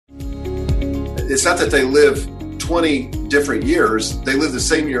it's not that they live 20 different years. They live the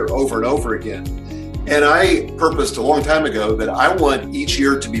same year over and over again. And I purposed a long time ago that I want each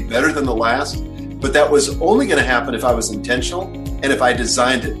year to be better than the last, but that was only going to happen if I was intentional and if I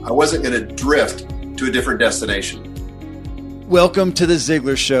designed it. I wasn't going to drift to a different destination. Welcome to The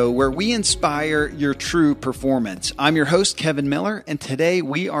Ziglar Show, where we inspire your true performance. I'm your host, Kevin Miller, and today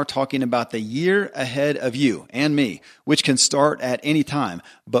we are talking about the year ahead of you and me, which can start at any time.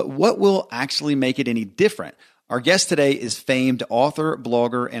 But what will actually make it any different? Our guest today is famed author,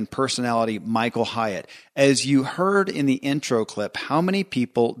 blogger, and personality Michael Hyatt. As you heard in the intro clip, how many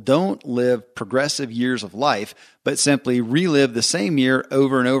people don't live progressive years of life, but simply relive the same year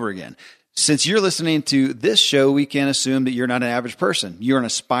over and over again? Since you're listening to this show, we can assume that you're not an average person. You're an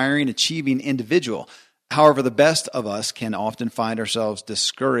aspiring, achieving individual. However, the best of us can often find ourselves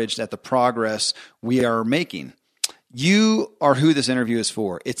discouraged at the progress we are making. You are who this interview is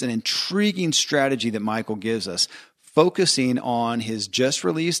for. It's an intriguing strategy that Michael gives us, focusing on his just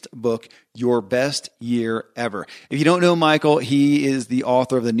released book, Your Best Year Ever. If you don't know Michael, he is the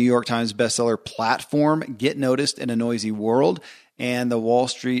author of the New York Times bestseller platform, Get Noticed in a Noisy World, and the Wall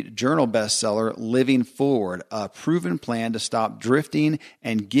Street Journal bestseller, Living Forward, a proven plan to stop drifting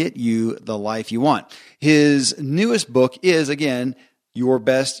and get you the life you want. His newest book is, again, Your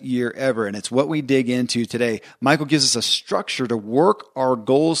Best Year Ever, and it's what we dig into today. Michael gives us a structure to work our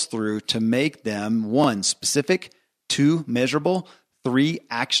goals through to make them 1, specific, 2, measurable, 3,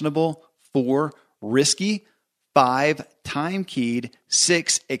 actionable, 4, risky, 5, time-keyed,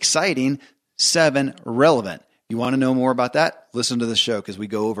 6, exciting, 7, relevant. You want to know more about that? Listen to the show because we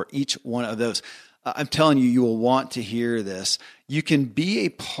go over each one of those. I'm telling you, you will want to hear this. You can be a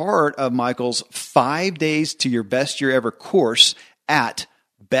part of Michael's 5 days to your best year ever course at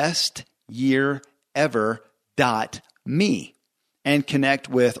bestyearever.me and connect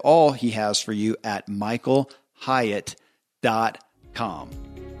with all he has for you at michaelhyatt.com.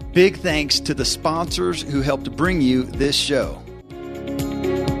 Big thanks to the sponsors who helped bring you this show.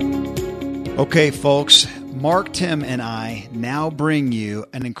 Okay, folks. Mark, Tim, and I now bring you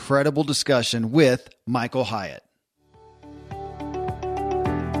an incredible discussion with Michael Hyatt.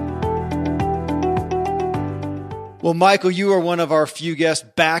 Well, Michael, you are one of our few guests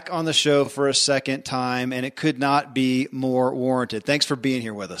back on the show for a second time, and it could not be more warranted. Thanks for being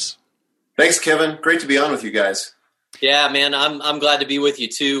here with us. Thanks, Kevin. Great to be on with you guys. Yeah, man, I'm glad to be with you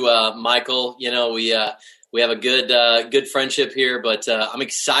too, Michael. You know, we have a good friendship here, but I'm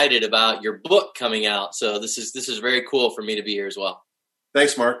excited about your book coming out. So this is very cool for me to be here as well.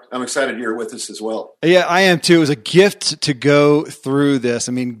 Thanks, Mark. I'm excited you're with us as well. Yeah, I am too. It was a gift to go through this.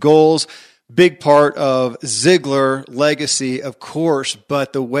 I mean, goals, big part of Ziglar legacy, of course,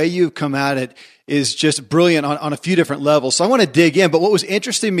 but the way you've come at it is just brilliant on a few different levels. So I want to dig in, but what was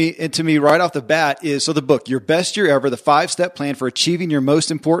interesting to me right off the bat is, so the book, Your Best Year Ever, the 5-step plan for achieving your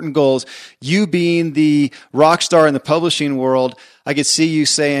most important goals, you being the rock star in the publishing world, I could see you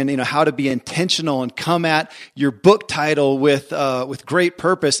saying, you know, how to be intentional and come at your book title with great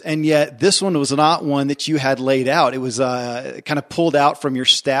purpose. And yet this one was not one that you had laid out. It was kind of pulled out from your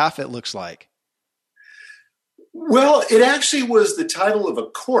staff, it looks like. Well, it actually was the title of a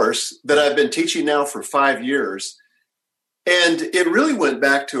course that I've been teaching now for 5 years. And it really went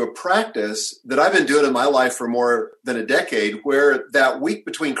back to a practice that I've been doing in my life for more than a decade, where that week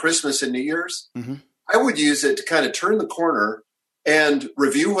between Christmas and New Year's, I would use it to kind of turn the corner and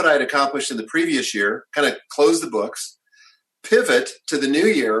review what I'd accomplished in the previous year, kind of close the books, pivot to the new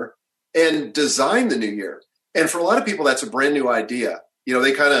year, and design the new year. And for a lot of people, that's a brand new idea. You know,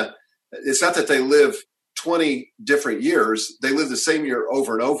 it's not that they live 20 different years, they live the same year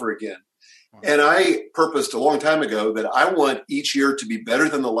over and over again. Wow. And I purposed a long time ago that I want each year to be better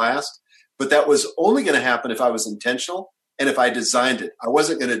than the last, but that was only going to happen if I was intentional and if I designed it. I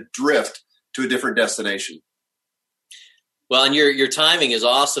wasn't going to drift to a different destination. Well, and your timing is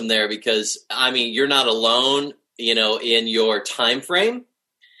awesome there because, I mean, you're not alone, you know, in your time frame.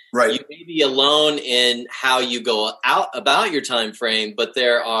 Right. You may be alone in how you go out about your time frame, but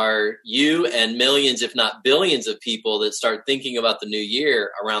there are you and millions, if not billions, of people that start thinking about the new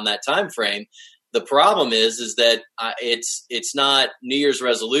year around that time frame. The problem is that it's not New Year's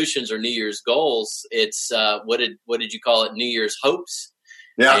resolutions or New Year's goals. It's what did you call it? New Year's hopes.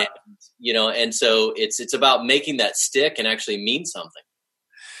 Yeah. And, you know, and so it's about making that stick and actually mean something.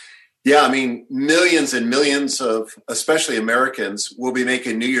 Yeah, I mean, millions and millions of, especially Americans, will be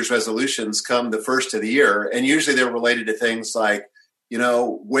making New Year's resolutions come the first of the year. And usually they're related to things like, you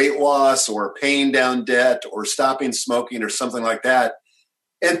know, weight loss or paying down debt or stopping smoking or something like that.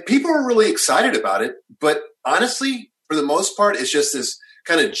 And people are really excited about it. But honestly, for the most part, it's just this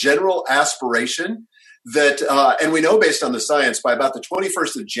kind of general aspiration that, and we know based on the science, by about the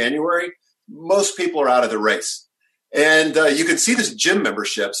 21st of January, most people are out of the race. And you can see this gym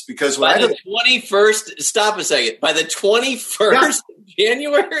memberships because when by the 21st, stop a second, by the 21st of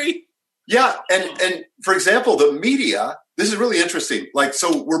January? Yeah. And for example, the media, this is really interesting. Like,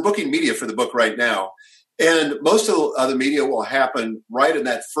 so we're booking media for the book right now. And most of the media will happen right in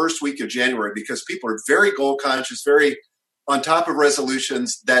that first week of January because people are very goal conscious, very on top of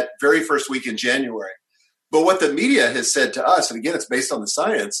resolutions that very first week in January. But what the media has said to us, and again, it's based on the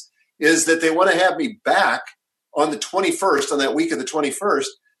science, is that they want to have me back on the 21st, on that week of the 21st,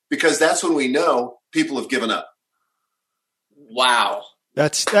 because that's when we know people have given up. Wow.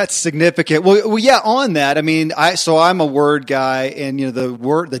 That's significant. Well, yeah, on that, I mean, I'm a word guy, and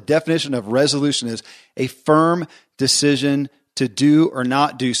the definition of resolution is a firm decision to do or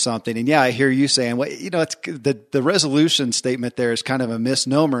not do something. And yeah, I hear you saying, well, it's the resolution statement there is kind of a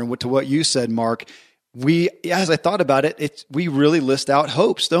misnomer. And to what you said, Mark, as I thought about it, we really list out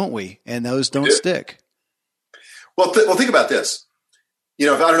hopes, don't we? And those don't stick. Well, think about this. I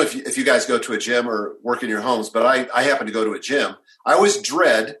don't know if you guys go to a gym or work in your homes, but I happen to go to a gym. I always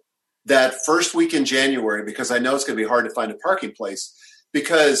dread that first week in January because I know it's going to be hard to find a parking place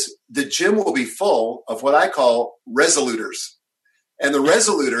because the gym will be full of what I call resoluters. And the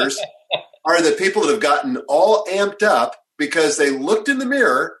resoluters are the people that have gotten all amped up because they looked in the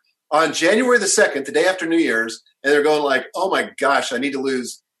mirror on January the 2nd, the day after New Year's, and they're going like, oh my gosh, I need to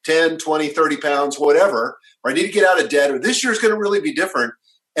lose 10, 20, 30 pounds, whatever, or I need to get out of debt, or this year's going to really be different.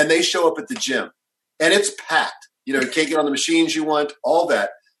 And they show up at the gym and it's packed. You can't get on the machines you want, all that.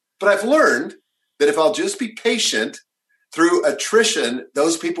 But I've learned that if I'll just be patient through attrition,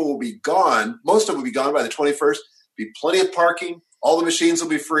 those people will be gone. Most of them will be gone by the 21st. Be plenty of parking. All the machines will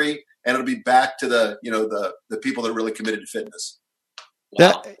be free, and it'll be back to the people that are really committed to fitness.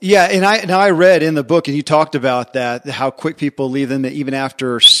 Wow. And I read in the book, and you talked about that, how quick people leave them, that even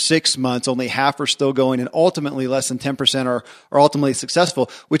after 6 months, only half are still going, and ultimately less than 10% are ultimately successful,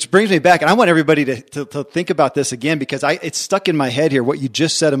 which brings me back. And I want everybody to think about this again, because it's stuck in my head here, what you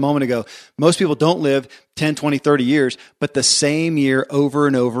just said a moment ago. Most people don't live 10, 20, 30 years, but the same year over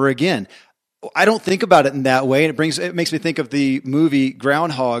and over again. I don't think about it in that way. And it makes me think of the movie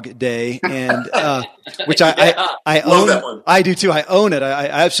Groundhog Day, and which I own. That one. I do too. I own it. I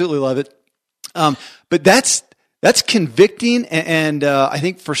absolutely love it. But that's convicting, and I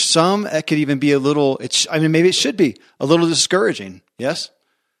think for some it could even be a little. Maybe it should be a little discouraging. Yes.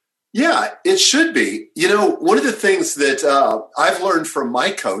 Yeah, it should be. One of the things that I've learned from my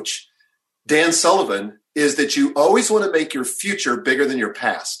coach, Dan Sullivan, is that you always want to make your future bigger than your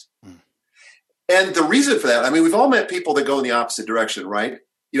past. And the reason for that, we've all met people that go in the opposite direction, right?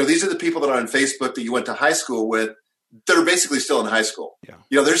 These are the people that are on Facebook that you went to high school with that are basically still in high school.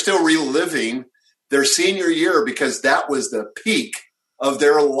 Yeah. They're still reliving their senior year because that was the peak of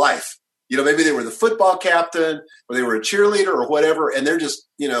their life. Maybe they were the football captain or they were a cheerleader or whatever, and they're just,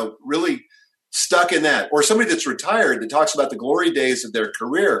 really stuck in that. Or somebody that's retired that talks about the glory days of their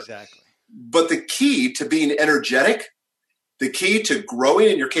career. Exactly. But the key to being energetic, the key to growing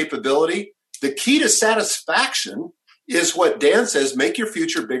in your capability, the key to satisfaction is what Dan says, make your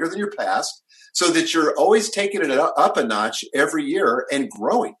future bigger than your past so that you're always taking it up a notch every year and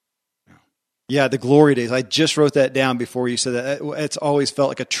growing. Yeah, the glory days. I just wrote that down before you said that. It's always felt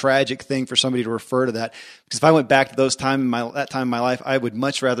like a tragic thing for somebody to refer to that. Because if I went back to that time in my life, I would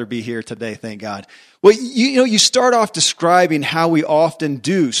much rather be here today, thank God. Well, you start off describing how we often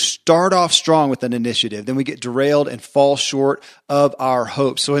do start off strong with an initiative, then we get derailed and fall short of our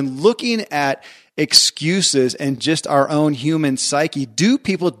hopes. So in looking at excuses and just our own human psyche, do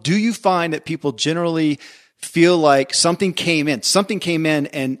you find that people generally feel like something came in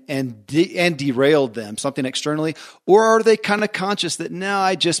and derailed them, something externally, or are they kind of conscious that, no,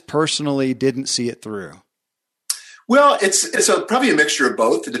 I just personally didn't see it through? Well, it's probably a mixture of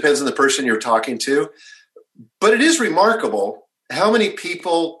both. It depends on the person you're talking to. But it is remarkable how many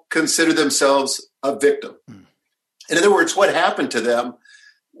people consider themselves a victim. In other words, what happened to them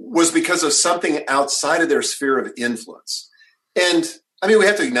was because of something outside of their sphere of influence. And we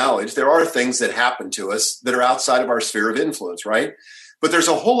have to acknowledge there are things that happen to us that are outside of our sphere of influence, right? But there's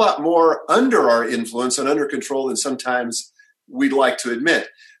a whole lot more under our influence and under control than sometimes we'd like to admit.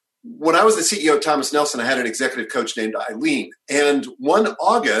 When I was the CEO of Thomas Nelson, I had an executive coach named Eileen. And one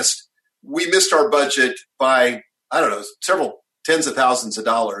August, we missed our budget by, several tens of thousands of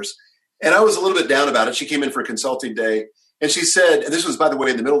dollars. And I was a little bit down about it. She came in for a consulting day. And she said, and this was, by the way,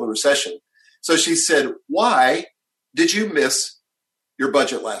 in the middle of the recession. So she said, why did you miss your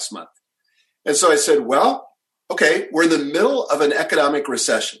budget last month? And so I said, well, okay, we're in the middle of an economic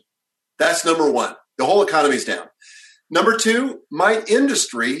recession. That's number one. The whole economy's down. Number two, my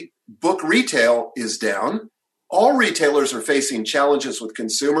industry, book retail, is down. All retailers are facing challenges with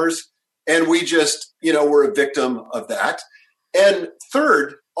consumers, and we just, we're a victim of that. And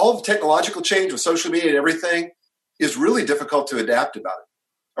third, all the technological change with social media and everything is really difficult to adapt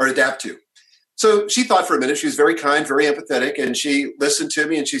to. So she thought for a minute. She was very kind, very empathetic, and she listened to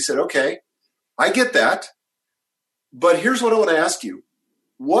me and she said, okay, I get that. But here's what I want to ask you.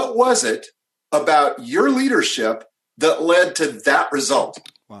 What was it about your leadership that led to that result?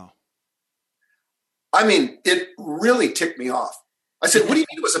 Wow. I mean, it really ticked me off. I said, what do you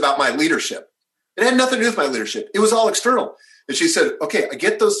mean it was about my leadership? It had nothing to do with my leadership. It was all external. And she said, okay, I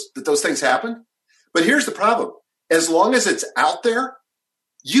get that those things happened, but here's the problem. As long as it's out there,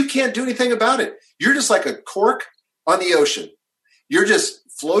 you can't do anything about it. You're just like a cork on the ocean. You're just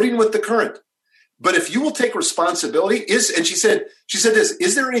floating with the current. But if you will take responsibility, and she said this,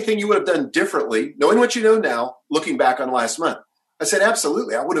 is there anything you would have done differently, knowing what you know now, looking back on last month? I said,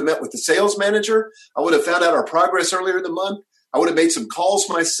 absolutely. I would have met with the sales manager. I would have found out our progress earlier in the month. I would have made some calls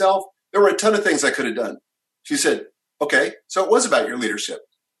myself. There were a ton of things I could have done. She said, okay, so it was about your leadership.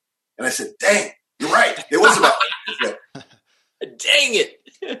 And I said, dang, you're right. It was about my leadership. Dang it.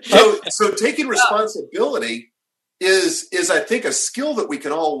 So taking responsibility is I think a skill that we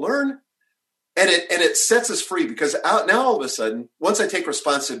can all learn, and it sets us free, because now all of a sudden, once I take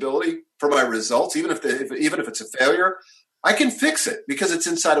responsibility for my results, even if it's a failure, I can fix it because it's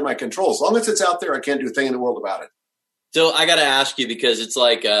inside of my control. As long as it's out there, I can't do a thing in the world about it. So I got to ask you, because it's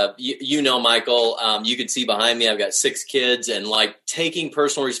like, Michael, you can see behind me, I've got 6 kids, and like taking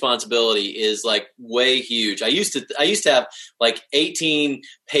personal responsibility is like way huge. I used to have like 18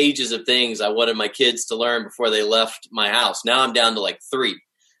 pages of things I wanted my kids to learn before they left my house. Now I'm down to like 3.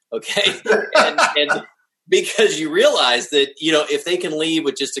 Okay. and because you realize that, if they can leave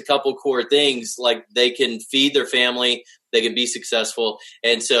with just a couple core things, like they can feed their family, they can be successful.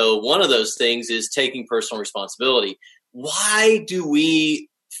 And so one of those things is taking personal responsibility. Why do we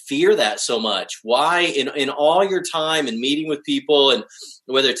fear that so much? Why in all your time and meeting with people, and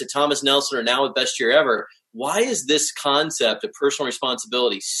whether it's at Thomas Nelson or now with Best Year Ever, why is this concept of personal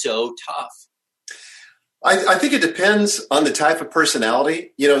responsibility so tough? I think it depends on the type of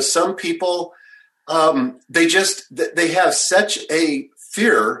personality. Some people, they have such a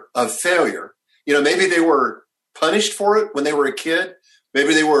fear of failure. Maybe they were punished for it when they were a kid.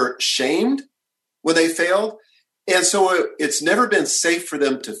 Maybe they were shamed when they failed. And so it's never been safe for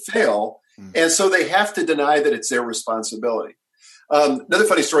them to fail. And so they have to deny that it's their responsibility. Another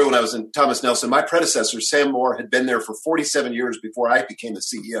funny story, when I was in Thomas Nelson, my predecessor, Sam Moore, had been there for 47 years before I became the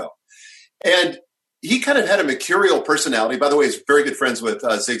CEO. And he kind of had a mercurial personality. By the way, he's very good friends with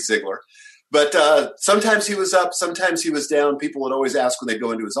Zig Ziglar. But sometimes he was up, sometimes he was down. People would always ask when they'd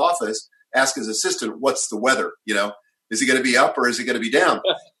go into his office, ask his assistant, what's the weather? Is he going to be up or is he going to be down?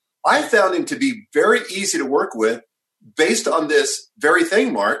 I found him to be very easy to work with based on this very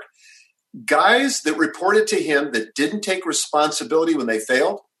thing, Mark. Guys that reported to him that didn't take responsibility when they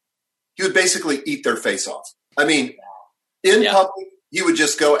failed, he would basically eat their face off. I mean, in public, he would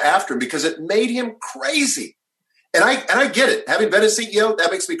just go after him because it made him crazy. And I get it. Having been a CEO,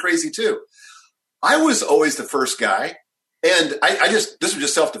 that makes me crazy too. I was always the first guy, and this was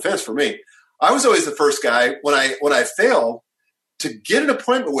just self-defense for me. I was always the first guy when I failed to get an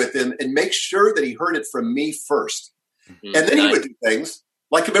appointment with him and make sure that he heard it from me first. Mm-hmm. And then he would do things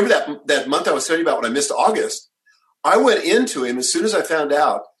like, remember that month I was telling you about when I missed August? I went into him as soon as I found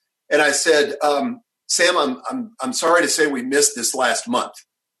out, and I said, Sam, I'm sorry to say we missed this last month.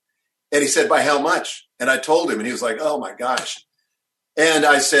 And he said, by how much? And I told him, and he was like, oh my gosh. And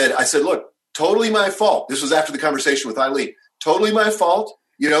I said, look, totally my fault. This was after the conversation with Eileen. Totally my fault.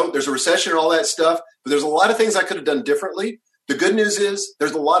 There's a recession and all that stuff, but there's a lot of things I could have done differently. The good news is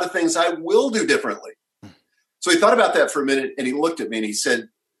there's a lot of things I will do differently. So he thought about that for a minute, and he looked at me and he said,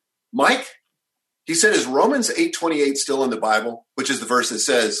 Mike, he said, is Romans 8:28 still in the Bible, which is the verse that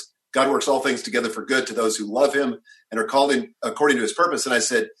says, God works all things together for good to those who love him and are called in according to his purpose? And I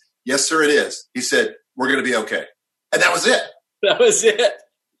said, yes, sir, it is. He said, we're going to be okay. And that was it. That was it.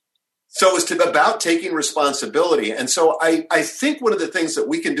 So it was about taking responsibility. And so I think one of the things that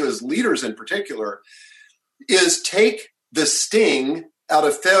we can do as leaders in particular is take the sting out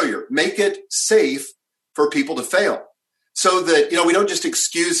of failure, make it safe for people to fail so that, we don't just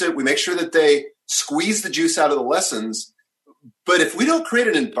excuse it. We make sure that they squeeze the juice out of the lessons. But if we don't create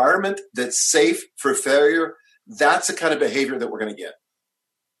an environment that's safe for failure, that's the kind of behavior that we're going to get.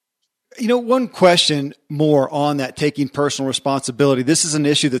 One question more on that taking personal responsibility. This is an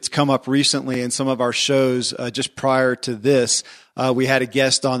issue that's come up recently in some of our shows. Just prior to this, we had a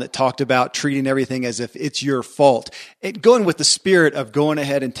guest on that talked about treating everything as if it's your fault. Going with the spirit of going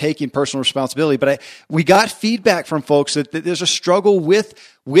ahead and taking personal responsibility. But we got feedback from folks that there's a struggle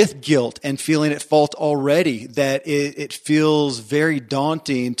with guilt and feeling at fault already, that it feels very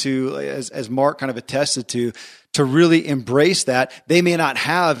daunting to, as Mark kind of attested to really embrace that. They may not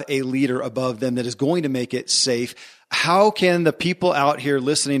have a leader above them that is going to make it safe. How can the people out here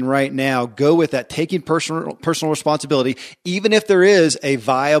listening right now go with that, taking personal responsibility, even if there is a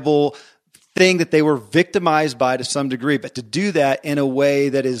viable thing that they were victimized by to some degree, but to do that in a way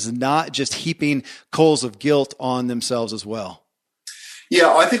that is not just heaping coals of guilt on themselves as well?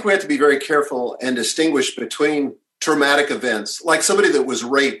 Yeah, I think we have to be very careful and distinguish between traumatic events, like somebody that was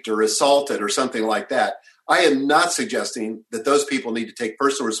raped or assaulted or something like that. I am not suggesting that those people need to take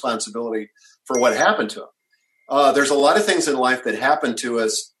personal responsibility for what happened to them. There's a lot of things in life that happened to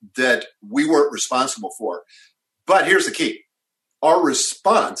us that we weren't responsible for. But here's the key. Our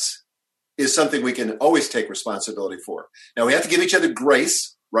response is something we can always take responsibility for. Now, we have to give each other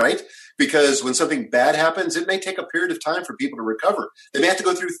grace, right? Because when something bad happens, it may take a period of time for people to recover. They may have to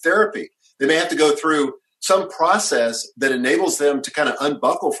go through therapy. They may have to go through some process that enables them to kind of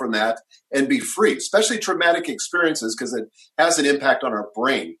unbuckle from that and be free, especially traumatic experiences, because it has an impact on our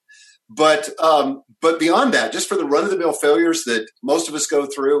brain. But beyond that, just for the run-of-the-mill failures that most of us go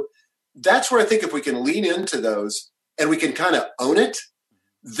through, that's where I think if we can lean into those and we can kind of own it,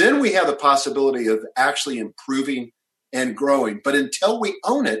 then we have the possibility of actually improving and growing. But until we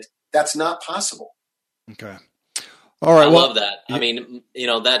own it, that's not possible. Okay. All right. I love that. I mean,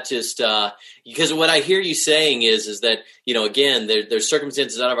 that just, because what I hear you saying is that, again, there's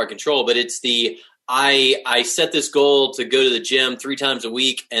circumstances out of our control, but it's I set this goal to go to the gym 3 times a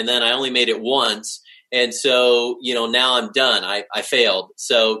week, and then I only made it once. And so, now I'm done. I failed.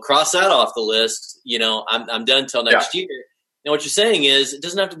 So cross that off the list. I'm done till next year. And what you're saying is it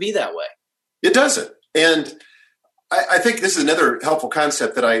doesn't have to be that way. It doesn't. And I think this is another helpful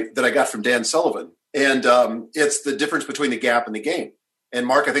concept that I got from Dan Sullivan. And it's the difference between the gap and the gain. And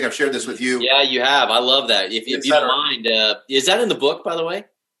Mark, I think I've shared this with you. Yeah, you have. I love that. If you don't mind, is that in the book, by the way?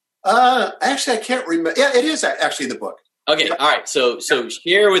 Actually, I can't remember. Yeah, it is actually in the book. Okay, all right. So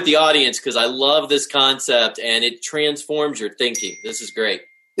share with the audience, because I love this concept and it transforms your thinking. This is great.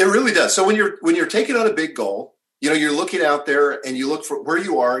 It really does. So when you're taking on a big goal, you're looking out there and you look for where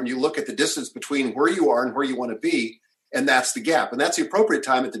you are and you look at the distance between where you are and where you want to be. And that's the gap. And that's the appropriate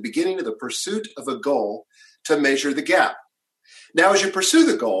time at the beginning of the pursuit of a goal to measure the gap. Now, as you pursue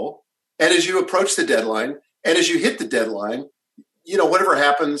the goal and as you approach the deadline and as you hit the deadline, whatever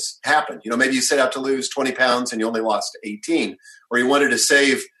happens, happened. Maybe you set out to lose 20 pounds and you only lost 18, or you wanted to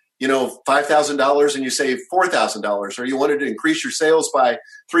save, $5,000 and you saved $4,000, or you wanted to increase your sales by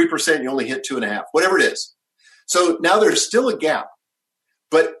 3% and you only hit 2.5, whatever it is. So now there's still a gap.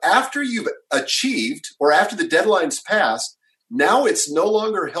 But after you've achieved, or after the deadline's passed, now it's no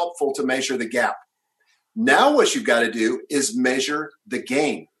longer helpful to measure the gap. Now what you've got to do is measure the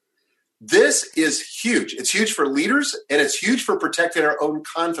gain. This is huge. It's huge for leaders, and it's huge for protecting our own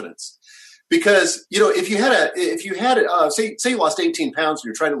confidence. Because, if you had say you lost 18 pounds and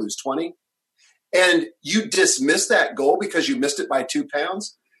you're trying to lose 20, and you dismiss that goal because you missed it by 2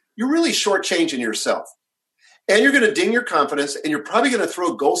 pounds, you're really shortchanging yourself. And you're going to ding your confidence, and you're probably going to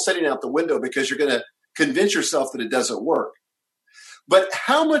throw goal setting out the window because you're going to convince yourself that it doesn't work. But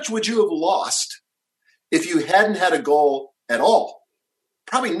how much would you have lost if you hadn't had a goal at all?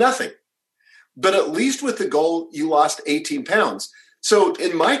 Probably nothing. But at least with the goal, you lost 18 pounds. So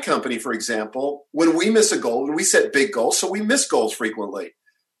in my company, for example, when we miss a goal, and we set big goals, so we miss goals frequently,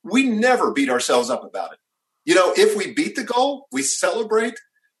 we never beat ourselves up about it. If we beat the goal, we celebrate.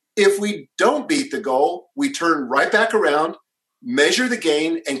 If we don't beat the goal, we turn right back around, measure the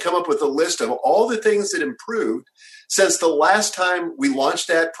gain, and come up with a list of all the things that improved since the last time we launched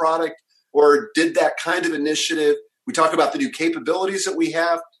that product or did that kind of initiative. We talk about the new capabilities that we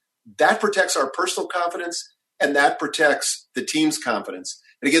have. That protects our personal confidence, and that protects the team's confidence.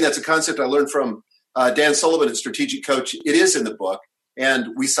 And again, that's a concept I learned from Dan Sullivan at Strategic Coach. It is in the book, and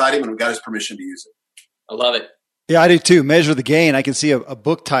we cite him and we got his permission to use it. I love it. Yeah, I do too. Measure the gain. I can see a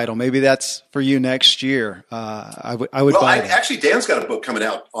book title. Maybe that's for you next year. I would buy that. Actually, Dan's got a book coming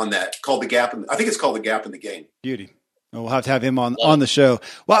out on that called The Gap. I think it's called The Gap and the Gain. Beauty. We'll have to have him on the show.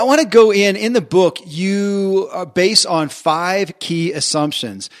 Well, I want to go in the book, you base on 5 key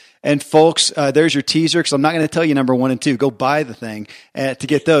assumptions. And folks, there's your teaser, because I'm not going to tell you number 1 and 2. Go buy the thing to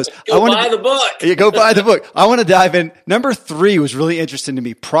get those. Buy the book. Yeah, go buy the book. I want to dive in. Number 3 was really interesting to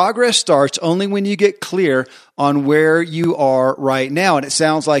me. Progress starts only when you get clear on where you are right now. And it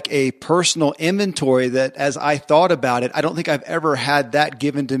sounds like a personal inventory that, as I thought about it, I don't think I've ever had that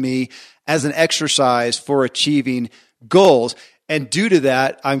given to me as an exercise for achieving goals. And due to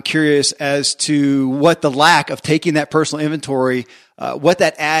that, I'm curious as to what the lack of taking that personal inventory, what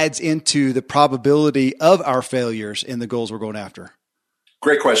that adds into the probability of our failures in the goals we're going after.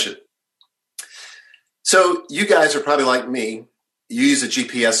 Great question. So you guys are probably like me. You use a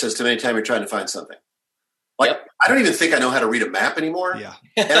GPS system anytime you're trying to find something. I don't even think I know how to read a map anymore. Yeah.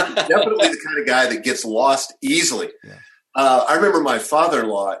 And I'm definitely the kind of guy that gets lost easily. Yeah. I remember my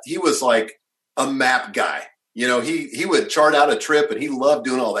father-in-law, he was like a map guy. You know, he would chart out a trip, and he loved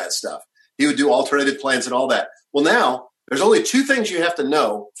doing all that stuff. He would do alternative plans and all that. Well, now there's only 2 things you have to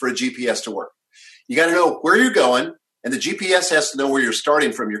know for a GPS to work. You got to know where you're going, and the GPS has to know where you're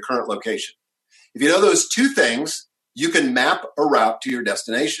starting from your current location. If you know those 2 things, you can map a route to your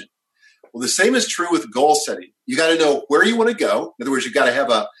destination. Well, the same is true with goal setting. You got to know where you want to go. In other words, you got to have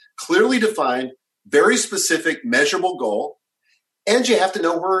a clearly defined, very specific, measurable goal, and you have to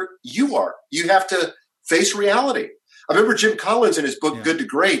know where you are. You have to face reality. I remember Jim Collins in his book, Good to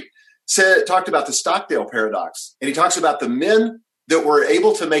Great, talked about the Stockdale paradox. And he talks about the men that were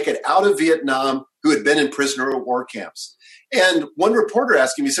able to make it out of Vietnam who had been in prisoner of war camps. And one reporter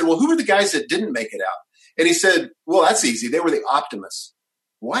asked him, he said, well, who were the guys that didn't make it out? And he said, well, that's easy. They were the optimists.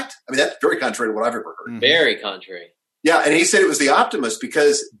 What? I mean, that's very contrary to what I've ever heard. Very contrary. Yeah, and he said it was the optimists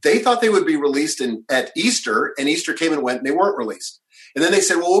because they thought they would be released at Easter, and Easter came and went, and they weren't released. And then they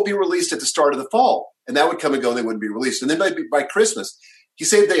said, well, we'll be released at the start of the fall. And that would come and go, and they wouldn't be released. And then by Christmas, he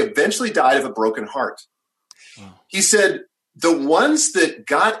said they eventually died of a broken heart. Wow. He said the ones that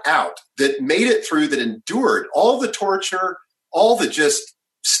got out, that made it through, that endured all the torture, all the just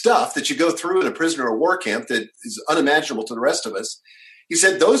stuff that you go through in a prisoner of war camp that is unimaginable to the rest of us, he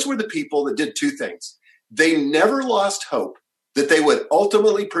said those were the people that did 2 things. They never lost hope that they would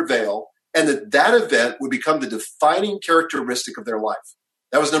ultimately prevail, and that event would become the defining characteristic of their life.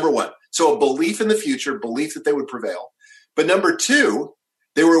 That was number 1. So a belief in the future, belief that they would prevail. But number 2,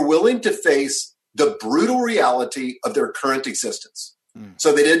 they were willing to face the brutal reality of their current existence.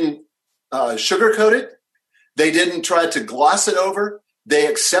 So they didn't sugarcoat it. They didn't try to gloss it over. They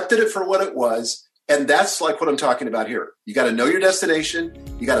accepted it for what it was. And that's like what I'm talking about here. You got to know your destination.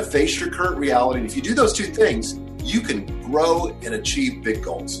 You got to face your current reality. And if you do those 2 things, you can grow and achieve big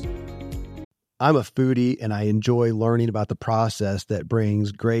goals. I'm a foodie, and I enjoy learning about the process that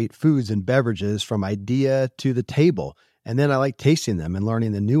brings great foods and beverages from idea to the table. And then I like tasting them and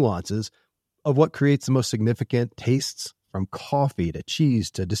learning the nuances of what creates the most significant tastes, from coffee to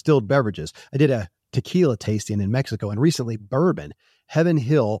cheese to distilled beverages. I did a tequila tasting in Mexico, and recently bourbon. Heaven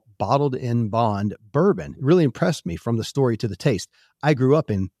Hill bottled in bond bourbon really impressed me from the story to the taste. I grew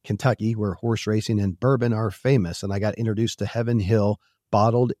up in Kentucky, where horse racing and bourbon are famous, and I got introduced to Heaven Hill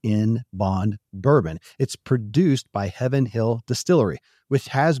bottled in bond bourbon. It's produced by Heaven Hill Distillery, which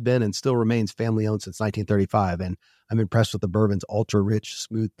has been and still remains family owned since 1935. And I'm impressed with the bourbon's ultra rich,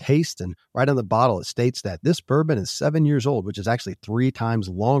 smooth taste. And right on the bottle, it states that this bourbon is 7 years old, which is actually 3 times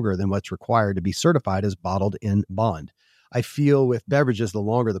longer than what's required to be certified as bottled in bond. I feel with beverages, the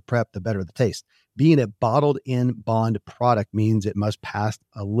longer the prep, the better the taste. Being a bottled in bond product means it must pass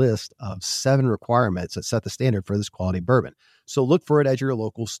a list of 7 requirements that set the standard for this quality bourbon. So look for it at your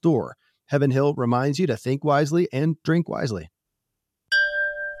local store. Heaven Hill reminds you to think wisely and drink wisely.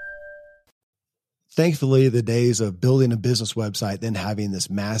 Thankfully, the days of building a business website, then having this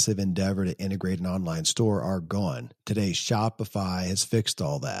massive endeavor to integrate an online store are gone. Today, Shopify has fixed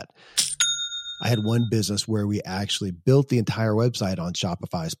all that. I had one business where we actually built the entire website on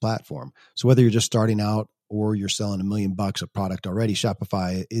Shopify's platform. So whether you're just starting out or you're selling $1 million of product already,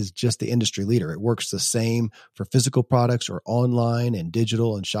 Shopify is just the industry leader. It works the same for physical products or online and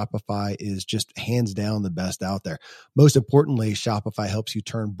digital, and Shopify is just hands down the best out there. Most importantly, Shopify helps you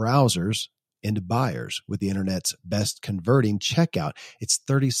turn browsers into buyers with the internet's best converting checkout. It's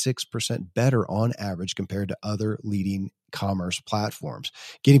 36% better on average compared to other leading commerce platforms.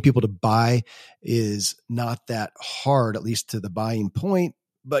 Getting people to buy is not that hard, at least to the buying point,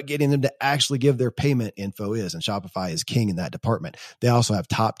 but getting them to actually give their payment info is, and Shopify is king in that department. They also have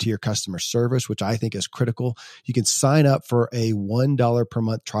top tier customer service, which I think is critical. You can sign up for a $1 per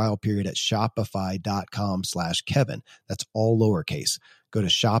month trial period at shopify.com/Kevin. That's all lowercase. Go to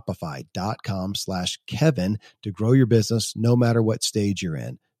shopify.com/Kevin to grow your business no matter what stage you're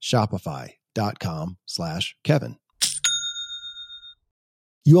in. Shopify.com/Kevin.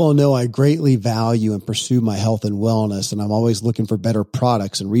 You all know I greatly value and pursue my health and wellness, and I'm always looking for better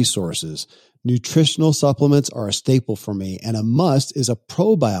products and resources. Nutritional supplements are a staple for me, and a must is a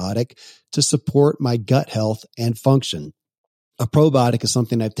probiotic to support my gut health and function. A probiotic is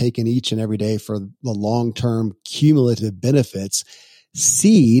something I've taken each and every day for the long-term cumulative benefits.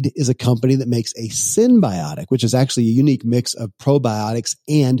 Seed is a company that makes a synbiotic, which is actually a unique mix of probiotics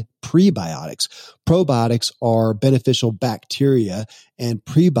and prebiotics. Probiotics are beneficial bacteria and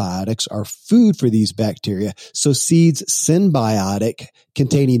prebiotics are food for these bacteria. So Seed's synbiotic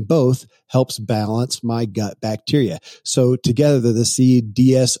containing both helps balance my gut bacteria. So together the Seed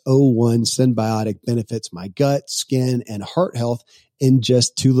DS-01 synbiotic benefits my gut, skin, and heart health in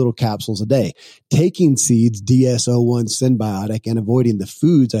just 2 little capsules a day. Taking Seed's DS-01 synbiotic and avoiding the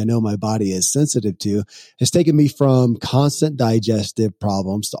foods I know my body is sensitive to has taken me from constant digestive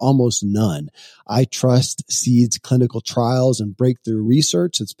problems to almost none. I trust Seed's clinical trials and breakthrough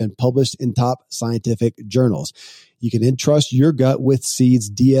research that's been published in top scientific journals. You can entrust your gut with Seed's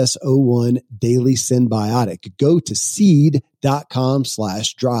DS-01 Daily Synbiotic. Go to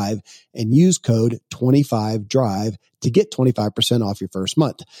seed.com/drive and use code 25drive to get 25% off your first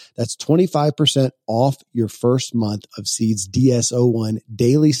month. That's 25% off your first month of Seed's DS-01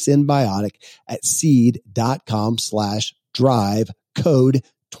 Daily Synbiotic at seed.com/drive, code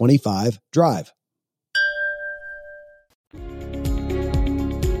 25drive.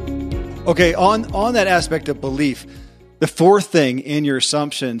 Okay, on that aspect of belief, the fourth thing in your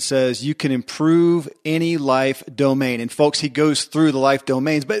assumption says you can improve any life domain. And folks, he goes through the life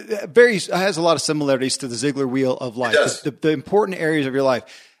domains, but has a lot of similarities to the Ziegler Wheel of Life, the important areas of your life.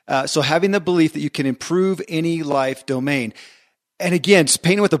 So having the belief that you can improve any life domain. And again, just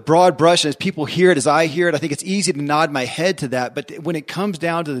painting with a broad brush, and as people hear it, as I hear it, I think it's easy to nod my head to that. But when it comes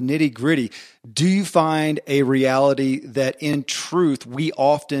down to the nitty gritty, do you find a reality that in truth, we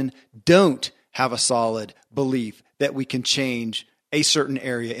often don't have a solid belief that we can change a certain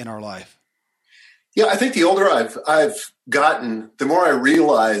area in our life? Yeah, I think the older I've gotten, the more I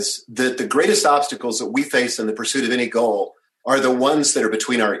realize that the greatest obstacles that we face in the pursuit of any goal are the ones that are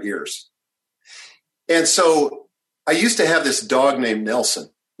between our ears. And so I used to have this dog named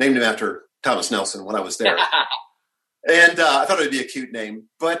Nelson, named him after Thomas Nelson when I was there. And I thought it would be a cute name,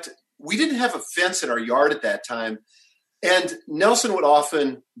 but we didn't have a fence in our yard at that time. And Nelson would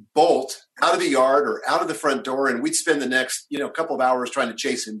often bolt out of the yard or out of the front door, and we'd spend the next, couple of hours trying to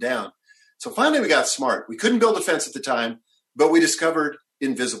chase him down. So finally we got smart. We couldn't build a fence at the time, but we discovered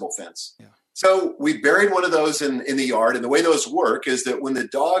invisible fence. Yeah. So we buried one of those in the yard. And the way those work is that when the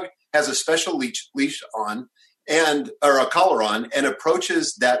dog has a special leash on, or a collar on, and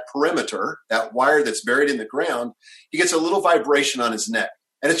approaches that perimeter, that wire that's buried in the ground, he gets a little vibration on his neck.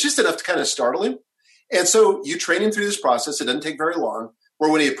 And it's just enough to kind of startle him. And so you train him through this process. It doesn't take very long, where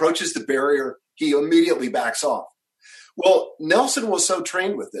when he approaches the barrier, he immediately backs off. Well, Nelson was so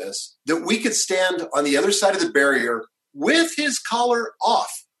trained with this that we could stand on the other side of the barrier with his collar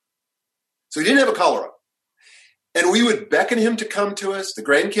off. So he didn't have a collar on. And we would beckon him to come to us. The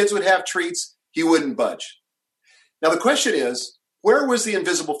grandkids would have treats. He wouldn't budge. Now, the question is, where was the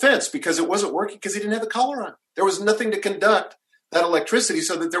invisible fence? Because it wasn't working because he didn't have the collar on. There was nothing to conduct that electricity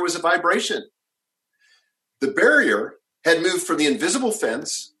so that there was a vibration. The barrier had moved from the invisible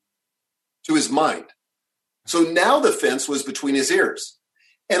fence to his mind. So now the fence was between his ears.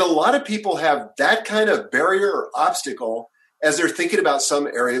 And a lot of people have that kind of barrier or obstacle as they're thinking about some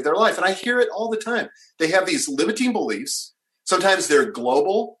area of their life. And I hear it all the time. They have these limiting beliefs. Sometimes they're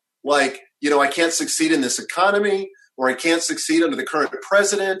global, like, I can't succeed in this economy, or I can't succeed under the current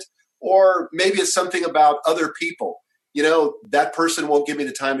president, or maybe it's something about other people. That person won't give me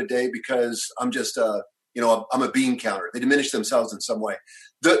the time of day because I'm just, I'm a bean counter. They diminish themselves in some way.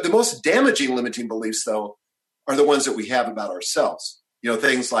 The most damaging limiting beliefs, though, are the ones that we have about ourselves.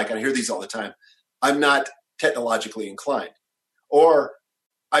 Things like, I hear these all the time, I'm not technologically inclined, or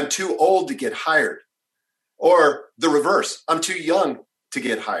I'm too old to get hired, or the reverse, I'm too young to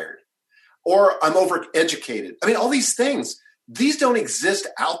get hired, or I'm overeducated. I mean, all these things, these don't exist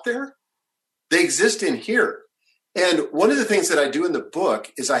out there. They exist in here. And one of the things that I do in the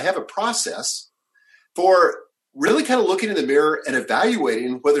book is I have a process for really kind of looking in the mirror and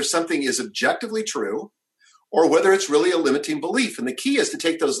evaluating whether something is objectively true or whether it's really a limiting belief. And the key is to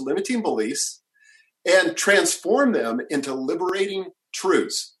take those limiting beliefs and transform them into liberating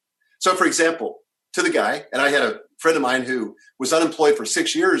truths. So, for example, to the guy, and I had a friend of mine who was unemployed for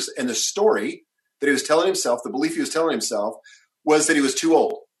 6 years, and the story that he was telling himself, the belief he was telling himself, was that he was too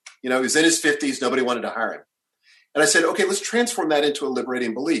old. He was in his 50s, nobody wanted to hire him. And I said, okay, let's transform that into a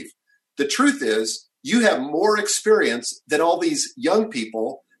liberating belief. The truth is, you have more experience than all these young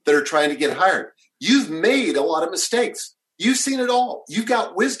people that are trying to get hired. You've made a lot of mistakes. You've seen it all. You've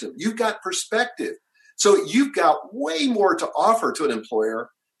got wisdom. You've got perspective. So you've got way more to offer to an employer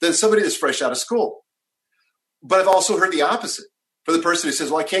than somebody that's fresh out of school. But I've also heard the opposite for the person who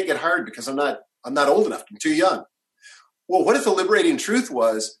says, well, I can't get hired because I'm not old enough. I'm too young. Well, what if the liberating truth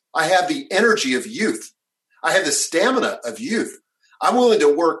was I have the energy of youth? I have the stamina of youth. I'm willing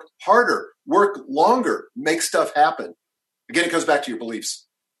to work harder, work longer, make stuff happen. Again, it comes back to your beliefs.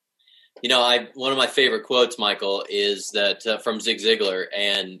 One of my favorite quotes, Michael, is that from Zig Ziglar,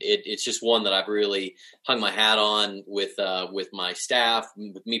 and it's just one that I've really hung my hat on with my staff,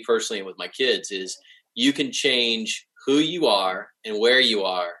 with me personally, and with my kids. Is you can change who you are and where you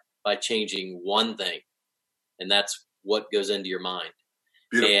are by changing one thing, and that's what goes into your mind.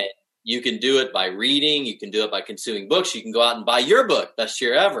 Beautiful. And you can do it by reading. You can do it by consuming books. You can go out and buy your book, Best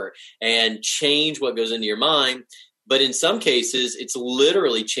Year Ever, and change what goes into your mind. But in some cases, it's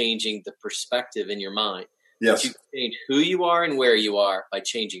literally changing the perspective in your mind. Yes. You can change who you are and where you are by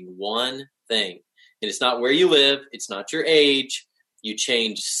changing one thing. And it's not where you live. It's not your age. You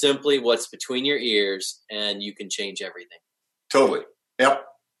change simply what's between your ears, and you can change everything. Totally. Yep.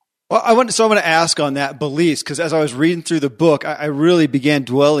 Well, I want to ask on that beliefs, because as I was reading through the book, I really began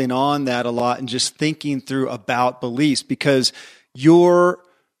dwelling on that a lot and just thinking through about beliefs, because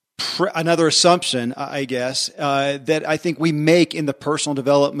another assumption, I guess, that I think we make in the personal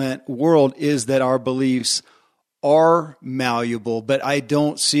development world is that our beliefs are malleable, but I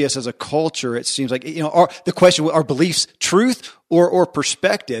don't see us as a culture. It seems like, the question, are beliefs truth or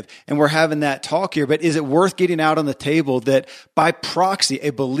perspective? And we're having that talk here, but is it worth getting out on the table that by proxy,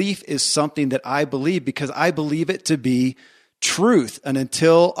 a belief is something that I believe because I believe it to be truth? And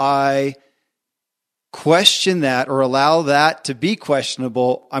until I question that or allow that to be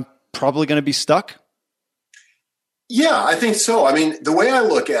questionable, I'm probably going to be stuck. Yeah, I think so. I mean, the way I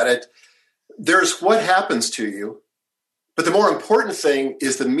look at it, there's what happens to you, but the more important thing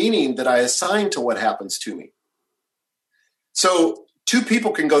is the meaning that I assign to what happens to me. So two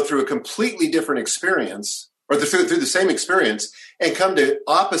people can go through a completely different experience or through the same experience and come to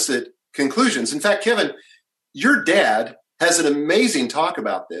opposite conclusions. In fact, Kevin, your dad has an amazing talk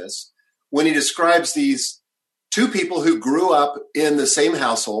about this when he describes these two people who grew up in the same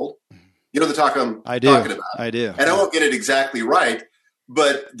household. You know the talk I'm talking about. I do. And I won't get it exactly right,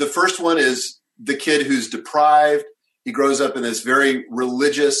 but the first one is the kid who's deprived. He grows up in this very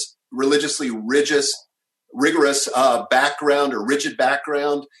religiously rigorous background or rigid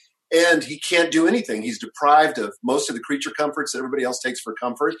background, and he can't do anything. He's deprived of most of the creature comforts that everybody else takes for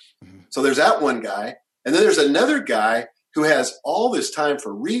comfort. Mm-hmm. So there's that one guy. And then there's another guy who has all this time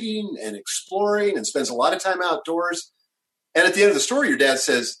for reading and exploring and spends a lot of time outdoors. And at the end of the story, your dad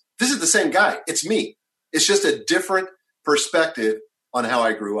says, this is the same guy. It's me. It's just a different perspective on how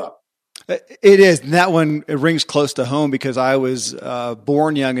I grew up. It is. And that one, it rings close to home because I was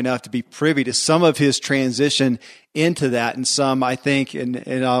born young enough to be privy to some of his transition into that. And some, I think, and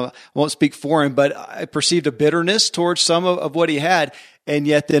I won't speak for him, but I perceived a bitterness towards some of what he had. And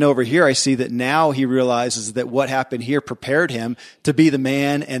yet then over here, I see that now he realizes that what happened here prepared him to be the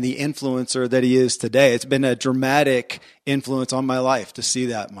man and the influencer that he is today. It's been a dramatic influence on my life to see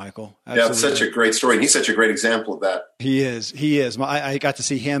that, Michael. Absolutely. Yeah, it's such a great story. And he's such a great example of that. He is. I got to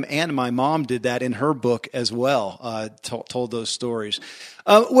see him, and my mom did that in her book as well, told those stories.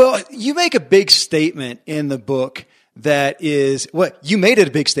 Well, you make a big statement in the book that is what you made it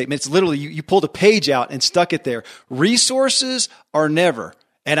a big statement. It's literally you pulled a page out and stuck it there. Resources are never,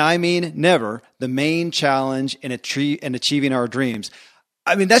 and I mean never, the main challenge in achieving our dreams.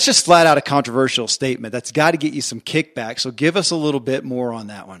 I mean, that's just flat out a controversial statement. That's got to get you some kickback. So give us a little bit more on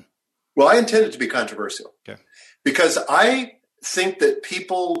that one. Well, I intend it to be controversial. Okay. Because I think that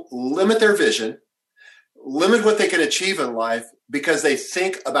people limit their vision, limit what they can achieve in life because they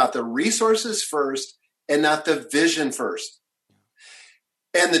think about the resources first and not the vision first.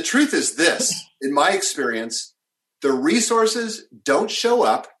 And the truth is this, in my experience, the resources don't show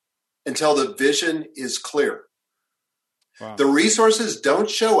up until the vision is clear. Wow. The resources don't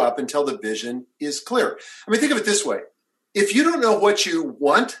show up until the vision is clear. I mean, think of it this way. If you don't know what you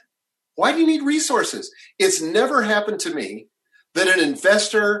want, why do you need resources? It's never happened to me that an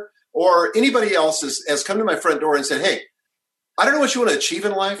investor or anybody else has come to my front door and said, hey, I don't know what you want to achieve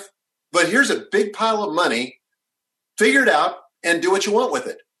in life, but here's a big pile of money, figure it out and do what you want with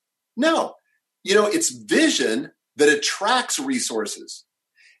it. No, it's vision that attracts resources.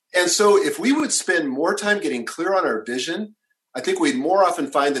 And so if we would spend more time getting clear on our vision, I think we'd more often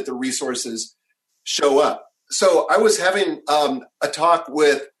find that the resources show up. So I was having a talk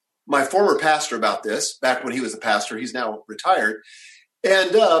with my former pastor about this back when he was a pastor. He's now retired.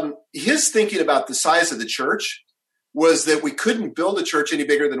 And his thinking about the size of the church was that we couldn't build a church any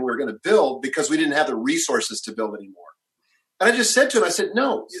bigger than we were going to build because we didn't have the resources to build anymore. And I just said to him, I said,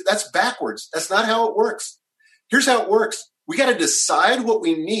 no, that's backwards. That's not how it works. Here's how it works. We got to decide what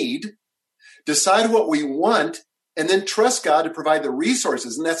we need, decide what we want, and then trust God to provide the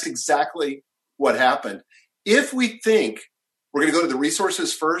resources. And that's exactly what happened. If we think we're going to go to the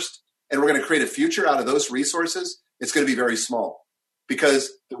resources first and we're going to create a future out of those resources, it's going to be very small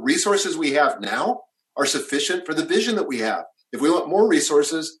because the resources we have now are sufficient for the vision that we have. If we want more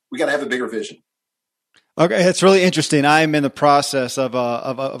resources, we got to have a bigger vision. Okay, it's really interesting. I'm in the process of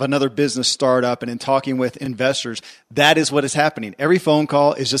another business startup, and in talking with investors, that is what is happening. Every phone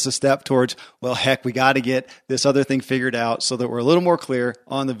call is just a step towards, well, heck, we got to get this other thing figured out so that we're a little more clear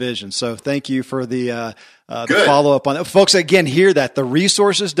on the vision. So thank you for the follow up on that. Folks, again, hear that. The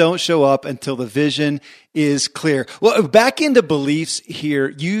resources don't show up until the vision is clear. Well, back into beliefs here,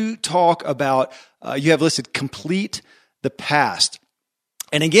 you talk about, you have listed complete the past.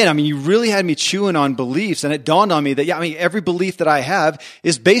 And again, I mean, you really had me chewing on beliefs, and it dawned on me that, every belief that I have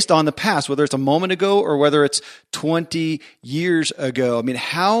is based on the past, whether it's a moment ago or whether it's 20 years ago. I mean,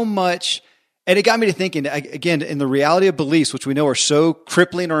 how much, and it got me to thinking, again, in the reality of beliefs, which we know are so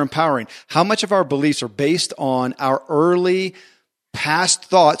crippling or empowering, how much of our beliefs are based on our early past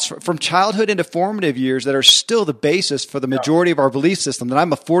thoughts from childhood into formative years that are still the basis for the majority of our belief system. That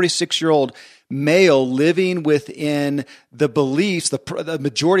I'm a 46-year-old male living within the beliefs, the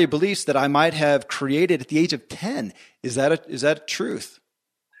majority of beliefs that I might have created at the age of 10. Is that a truth?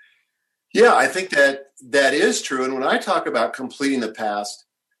 Yeah, I think that is true. And when I talk about completing the past,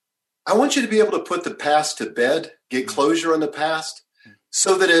 I want you to be able to put the past to bed, get closure on the past,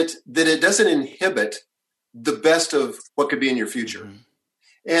 so that it doesn't inhibit the best of what could be in your future. Mm-hmm.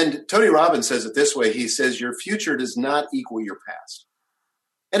 And Tony Robbins says it this way. He says, your future does not equal your past.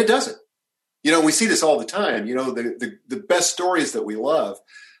 And it doesn't. We see this all the time. The best stories that we love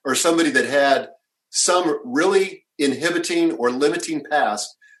are somebody that had some really inhibiting or limiting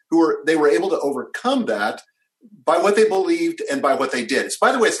past they were able to overcome that by what they believed and by what they did.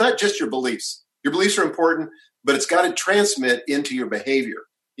 By the way, it's not just your beliefs. Your beliefs are important, but it's got to transmit into your behavior.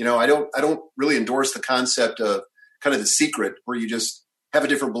 I don't really endorse the concept of kind of the secret where you just have a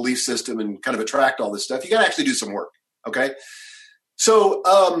different belief system and kind of attract all this stuff. You got to actually do some work. Okay. So,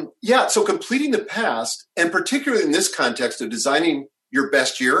 so completing the past, and particularly in this context of designing your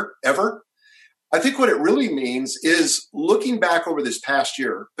best year ever, I think what it really means is looking back over this past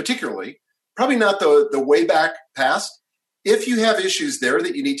year, particularly, probably not the way back past. If you have issues there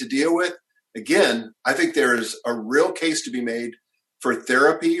that you need to deal with, again, I think there's a real case to be made for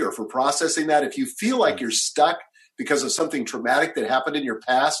therapy or for processing that. If you feel like you're stuck because of something traumatic that happened in your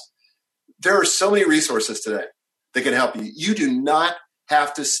past, there are so many resources today that can help you. You do not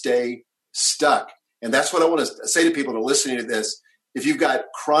have to stay stuck. And that's what I want to say to people that are listening to this. If you've got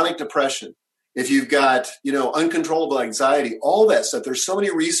chronic depression, if you've got, uncontrollable anxiety, all that stuff, there's so many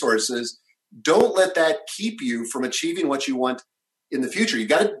resources. Don't let that keep you from achieving what you want in the future. You've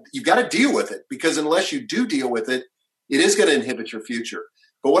got to deal with it, because unless you do deal with it, it is going to inhibit your future.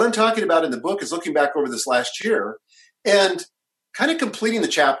 But what I'm talking about in the book is looking back over this last year and kind of completing the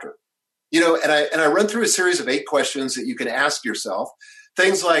chapter. And I run through a series of 8 questions that you can ask yourself.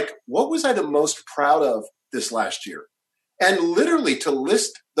 Things like, what was I the most proud of this last year? And literally to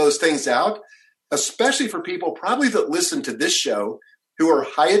list those things out, especially for people probably that listen to this show who are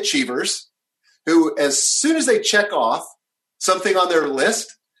high achievers, who as soon as they check off something on their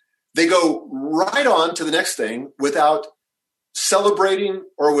list, they go right on to the next thing without celebrating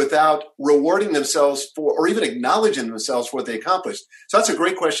or without rewarding themselves for, or even acknowledging themselves for what they accomplished. So that's a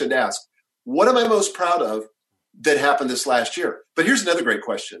great question to ask. What am I most proud of that happened this last year? But here's another great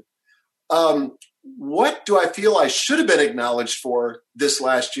question. What do I feel I should have been acknowledged for this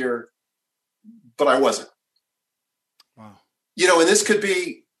last year, but I wasn't? Wow. And this could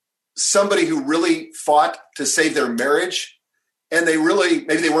be somebody who really fought to save their marriage, and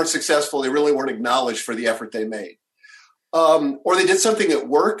maybe they weren't successful. They really weren't acknowledged for the effort they made. Or they did something at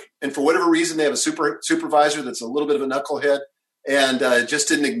work, and for whatever reason, they have a supervisor that's a little bit of a knucklehead and just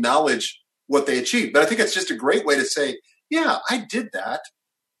didn't acknowledge what they achieved. But I think it's just a great way to say, yeah, I did that,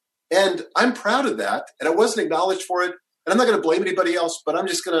 and I'm proud of that, and I wasn't acknowledged for it, and I'm not going to blame anybody else, but I'm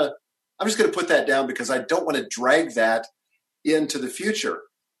just going to put that down because I don't want to drag that into the future.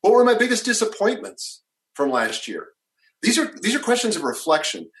 What were my biggest disappointments from last year? These are questions of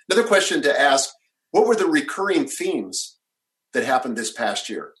reflection. Another question to ask, what were the recurring themes that happened this past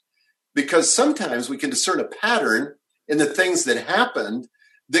year? Because sometimes we can discern a pattern in the things that happened,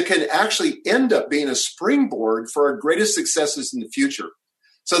 that can actually end up being a springboard for our greatest successes in the future,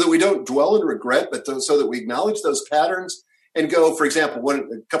 so that we don't dwell in regret, but so that we acknowledge those patterns and go. For example,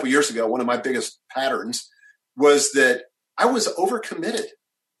 a couple of years ago, one of my biggest patterns was that I was overcommitted.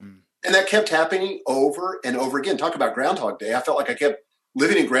 And that kept happening over and over again. Talk about Groundhog Day. I felt like I kept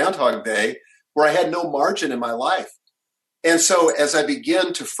living in Groundhog Day where I had no margin in my life. And so as I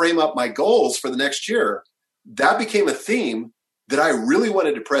began to frame up my goals for the next year, that became a theme that I really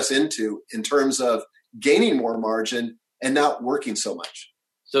wanted to press into in terms of gaining more margin and not working so much.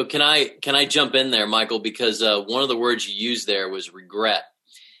 So can I jump in there, Michael? Because one of the words you used there was regret.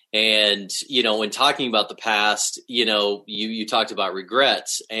 And, when talking about the past, you talked about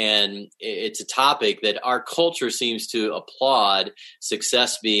regrets, and it's a topic that our culture seems to applaud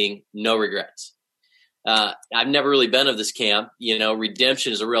success being no regrets. I've never really been of this camp.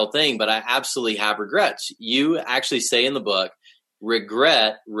 Redemption is a real thing, but I absolutely have regrets. You actually say in the book,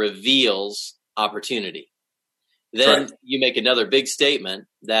 regret reveals opportunity. Then you make another big statement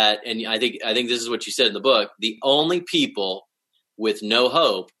that, and I think this is what you said in the book, the only people with no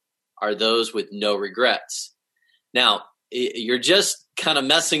hope are those with no regrets. Now, you're just kind of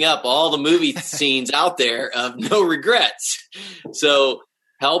messing up all the movie scenes out there of no regrets. So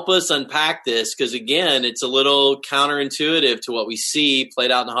help us unpack this, because again, it's a little counterintuitive to what we see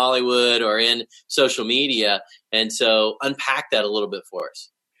played out in Hollywood or in social media. And so unpack that a little bit for us.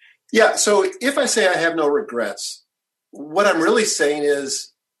 Yeah. So if I say I have no regrets, what I'm really saying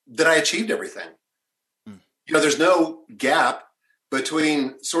is that I achieved everything. There's no gap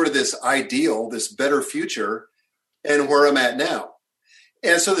between sort of this ideal, this better future, and where I'm at now.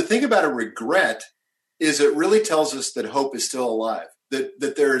 And so the thing about a regret is it really tells us that hope is still alive,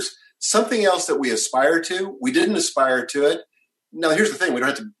 that there's something else that we aspire to. We didn't aspire to it. Now, here's the thing. We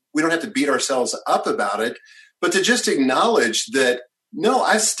don't have to beat ourselves up about it, but to just acknowledge that, no,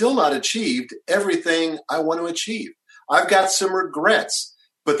 I've still not achieved everything I want to achieve. I've got some regrets,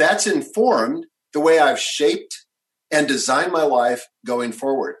 but that's informed the way I've shaped and design my life going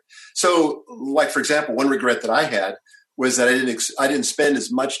forward. So, like, for example, one regret that I had was that I didn't spend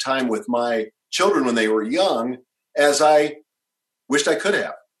as much time with my children when they were young as I wished I could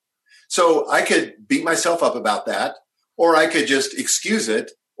have. So I could beat myself up about that, or I could just excuse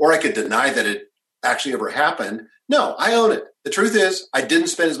it, or I could deny that it actually ever happened. No, I own it. The truth is, I didn't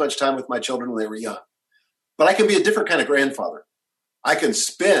spend as much time with my children when they were young. But I can be a different kind of grandfather. I can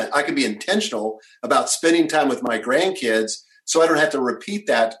be intentional about spending time with my grandkids so I don't have to repeat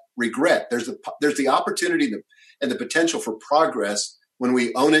that regret. There's the opportunity and the potential for progress when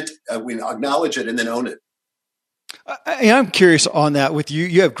we own it, we acknowledge it, and then own it. I'm curious on that with you.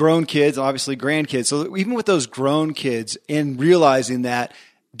 You have grown kids, obviously grandkids. So even with those grown kids and realizing that,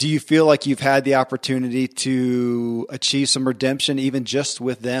 do you feel like you've had the opportunity to achieve some redemption even just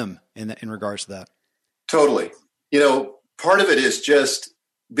with them in regards to that? Totally. Part of it is just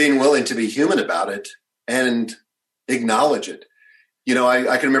being willing to be human about it and acknowledge it.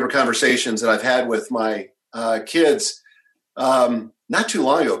 I can remember conversations that I've had with my kids not too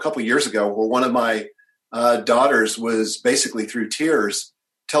long ago, a couple of years ago, where one of my daughters was basically through tears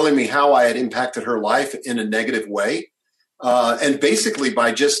telling me how I had impacted her life in a negative way. And basically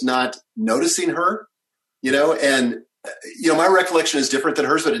by just not noticing her, my recollection is different than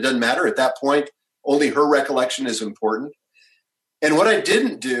hers, but it doesn't matter at that point. Only her recollection is important. And what I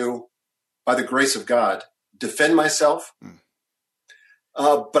didn't do, by the grace of God, defend myself,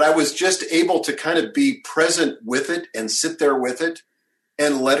 but I was just able to kind of be present with it and sit there with it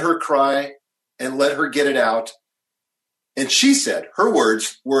and let her cry and let her get it out. And she said, her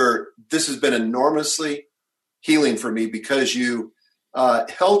words were, "This has been enormously healing for me because you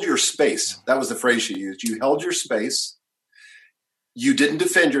held your space." That was the phrase she used. You held your space. You didn't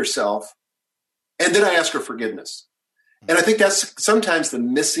defend yourself. And then I asked her forgiveness. And I think that's sometimes the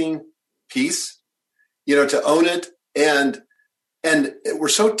missing piece, to own it. And we're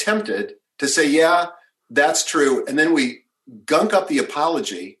so tempted to say, yeah, that's true. And then we gunk up the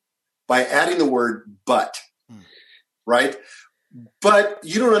apology by adding the word but, right? But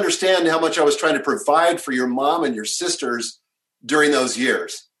you don't understand how much I was trying to provide for your mom and your sisters during those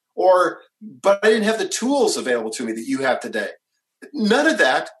years. But I didn't have the tools available to me that you have today. None of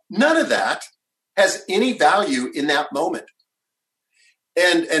that has any value in that moment.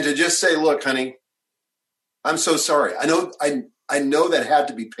 And to just say, look, honey, I'm so sorry. I know that had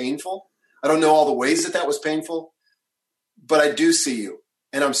to be painful. I don't know all the ways that was painful, but I do see you.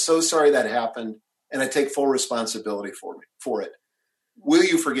 And I'm so sorry that happened. And I take full responsibility for it. Will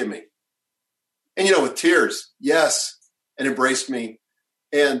you forgive me? And, with tears, yes, and embraced me.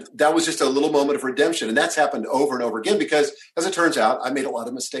 And that was just a little moment of redemption. And that's happened over and over again because, as it turns out, I made a lot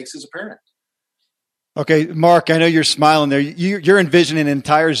of mistakes as a parent. Okay, Mark, I know you're smiling there. You're envisioning an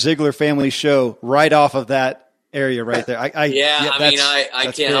entire Ziegler family show right off of that area right there. I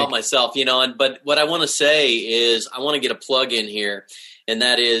can't help myself, but what I want to say is I want to get a plug in here. And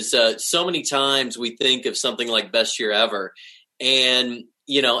that is so many times we think of something like best year ever. And,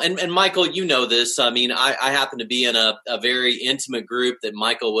 and Michael, you know this. I mean, I happen to be in a very intimate group that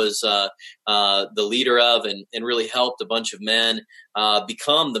Michael was the leader of and really helped a bunch of men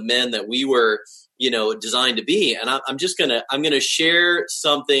become the men that we were, designed to be. And I'm going to share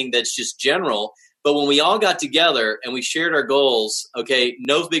something that's just general. But when we all got together and we shared our goals, okay,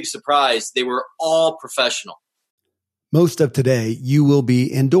 no big surprise, they were all professional. Most of today, you will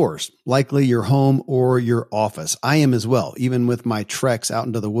be indoors, likely your home or your office. I am as well. Even with my treks out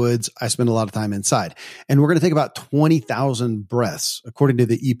into the woods, I spend a lot of time inside. And we're going to take about 20,000 breaths. According to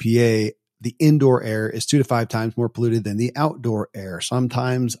the EPA, the indoor air is 2 to 5 times more polluted than the outdoor air,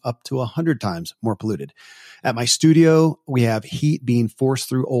 sometimes up to 100 times more polluted. At my studio, we have heat being forced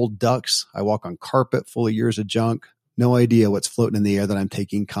through old ducts. I walk on carpet full of years of junk. No idea what's floating in the air that I'm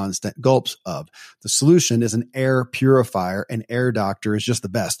taking constant gulps of. The solution is an air purifier, and Air Doctor is just the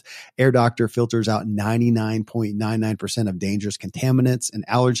best. Air Doctor filters out 99.99% of dangerous contaminants and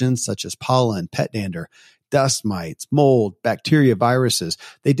allergens such as pollen, pet dander, dust mites, mold, bacteria, viruses.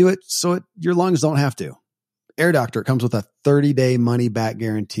 They do it so your lungs don't have to. Air Doctor comes with a 30-day money-back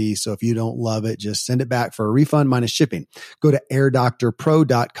guarantee. So if you don't love it, just send it back for a refund minus shipping. Go to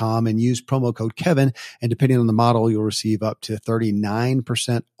airdoctorpro.com and use promo code Kevin. And depending on the model, you'll receive up to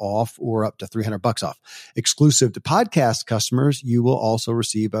 39% off or up to $300 off. Exclusive to podcast customers, you will also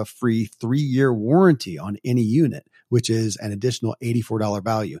receive a free 3-year warranty on any unit, which is an additional $84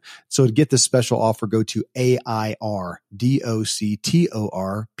 value. So to get this special offer, go to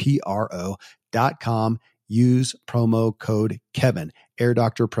airdoctorpro.com. Use promo code Kevin,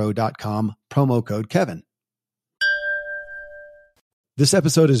 airdoctorpro.com, promo code Kevin. This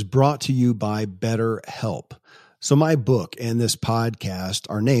episode is brought to you by BetterHelp. So my book and this podcast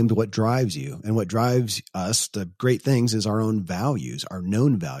are named What Drives You. And what drives us to great things is our own values, our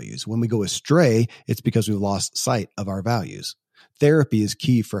known values. When we go astray, it's because we've lost sight of our values. Therapy is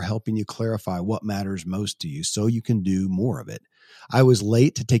key for helping you clarify what matters most to you so you can do more of it. I was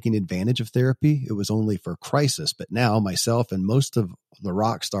late to taking advantage of therapy. It was only for crisis, but now myself and most of the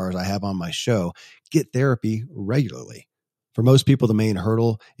rock stars I have on my show get therapy regularly. For most people, the main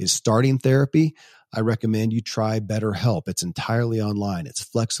hurdle is starting therapy. I recommend you try BetterHelp. It's entirely online. It's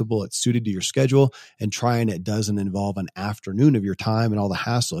flexible. It's suited to your schedule, and trying it doesn't involve an afternoon of your time and all the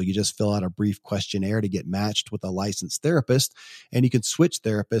hassle. You just fill out a brief questionnaire to get matched with a licensed therapist, and you can switch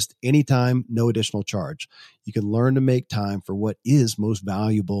therapists anytime, no additional charge. You can learn to make time for what is most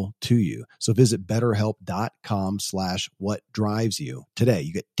valuable to you. So visit betterhelp.com/whatdrivesyou today.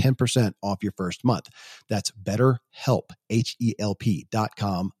 You get 10% off your first month. That's BetterHelp,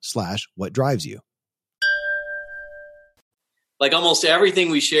 HELP.com/whatdrivesyou. Like almost everything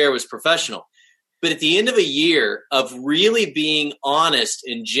we share was professional. But at the end of a year of really being honest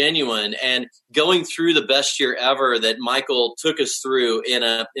and genuine and going through the best year ever that Michael took us through in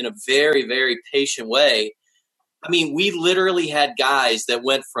a very, very patient way, I mean, we literally had guys that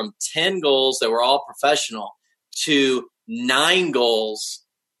went from 10 goals that were all professional to 9 goals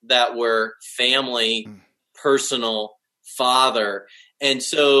that were family, personal, father. And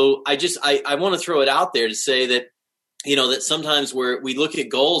so I want to throw it out there to say that, that sometimes we look at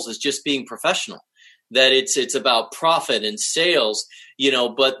goals as just being professional, that it's about profit and sales,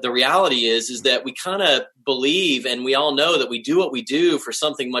 but the reality is that we kind of believe, and we all know that we do what we do for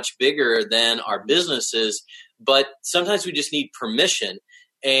something much bigger than our businesses, but sometimes we just need permission.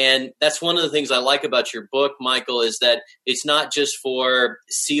 And that's one of the things I like about your book, Michael, is that it's not just for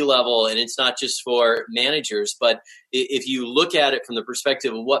C-level and it's not just for managers, but if you look at it from the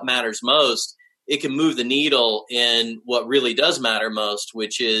perspective of what matters most, it can move the needle in what really does matter most,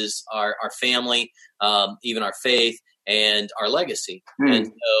 which is our family, even our faith, and our legacy.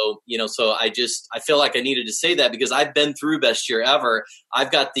 And so, I feel like I needed to say that because I've been through best year ever.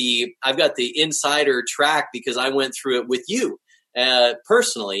 I've got the insider track because I went through it with you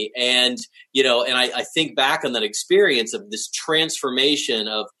personally. And, and I think back on that experience of this transformation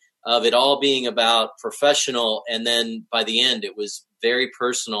of it all being about professional. And then by the end, it was very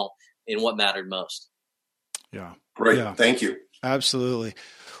personal in what mattered most. Yeah. Great. Yeah. Thank you. Absolutely.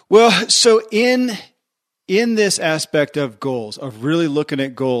 Well, so in this aspect of goals, of really looking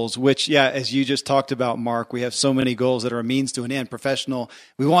at goals, which, as you just talked about, Mark, we have so many goals that are a means to an end, professional.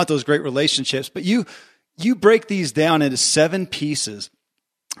 We want those great relationships, but you break these down into 7 pieces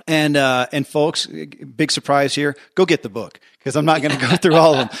And folks, big surprise here, go get the book because I'm not going to go through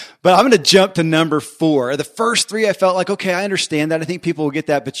all of them, but I'm going to jump to number 4. The first 3, I felt like, okay, I understand that. I think people will get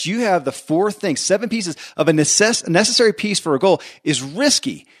that, but you have the 4th thing, 7 pieces of a necessary piece for a goal is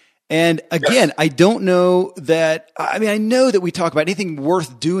risky. And again, yes. I don't know that, I mean, I know that we talk about anything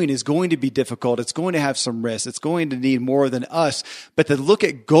worth doing is going to be difficult. It's going to have some risks. It's going to need more than us. But to look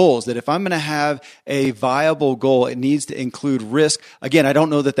at goals, that if I'm going to have a viable goal, it needs to include risk. Again, I don't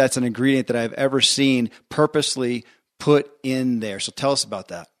know that that's an ingredient that I've ever seen purposely put in there. So tell us about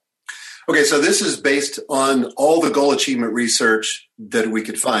that. Okay, so this is based on all the goal achievement research that we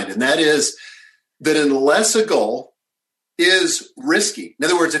could find. And that is that unless a goal is risky. In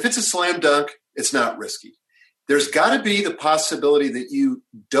other words, if it's a slam dunk, it's not risky. There's got to be the possibility that you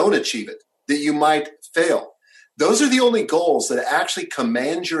don't achieve it, that you might fail. Those are the only goals that actually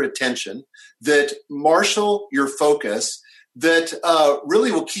command your attention, that marshal your focus, that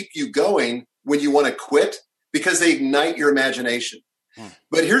really will keep you going when you want to quit because they ignite your imagination.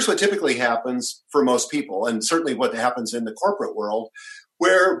 But here's what typically happens for most people, and certainly what happens in the corporate world,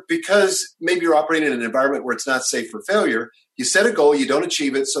 where because maybe you're operating in an environment where it's not safe for failure, you set a goal, you don't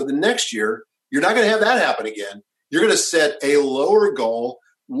achieve it. So the next year, you're not going to have that happen again. You're going to set a lower goal,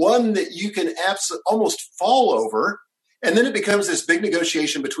 one that you can almost fall over. And then it becomes this big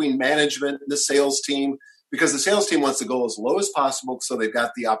negotiation between management and the sales team, because the sales team wants the goal as low as possible so they've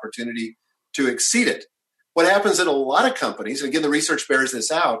got the opportunity to exceed it. What happens in a lot of companies, and again, the research bears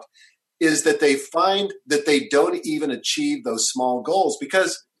this out, is that they find that they don't even achieve those small goals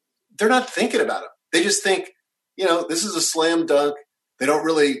because they're not thinking about it. They just think, this is a slam dunk. They don't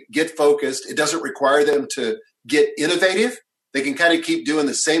really get focused. It doesn't require them to get innovative. They can kind of keep doing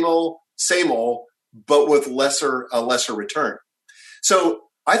the same old, but with a lesser return. So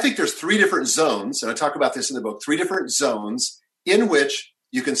I think there's 3 different zones, and I talk about this in the book, 3 different zones in which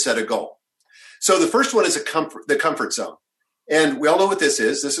you can set a goal. So the first one is the comfort zone. And we all know what this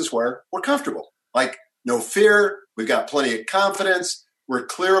is. This is where we're comfortable. Like no fear. We've got plenty of confidence. We're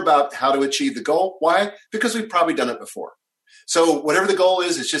clear about how to achieve the goal. Why? Because we've probably done it before. So whatever the goal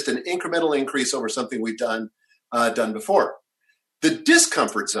is, it's just an incremental increase over something we've done before. The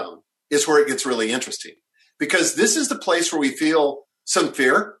discomfort zone is where it gets really interesting because this is the place where we feel some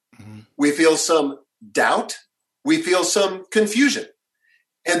fear. Mm-hmm. We feel some doubt. We feel some confusion.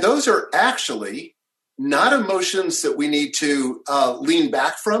 And those are actually not emotions that we need to lean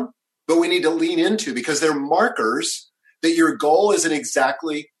back from, but we need to lean into because they're markers that your goal isn't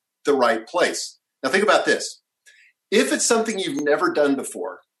exactly the right place. Now think about this. If it's something you've never done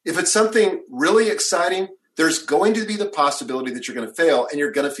before, if it's something really exciting, there's going to be the possibility that you're going to fail and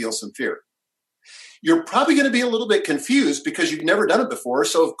you're going to feel some fear. You're probably going to be a little bit confused because you've never done it before.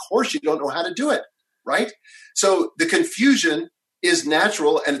 So of course you don't know how to do it, right? So the confusion is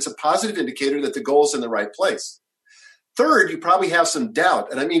natural and it's a positive indicator that the goal is in the right place. Third, you probably have some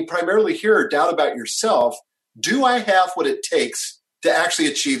doubt. And I mean, primarily here, doubt about yourself. Do I have what it takes to actually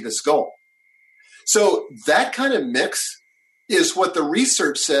achieve this goal? So that kind of mix is what the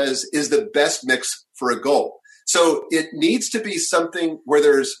research says is the best mix for a goal. So it needs to be something where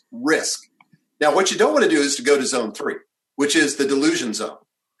there's risk. Now, what you don't want to do is to go to zone 3, which is the delusion zone.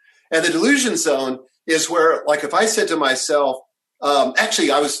 And the delusion zone is where, like, if I said to myself,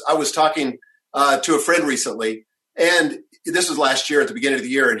 actually, I was talking to a friend recently, and this was last year at the beginning of the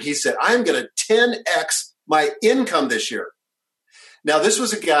year, and he said, I'm going to 10x my income this year. Now, this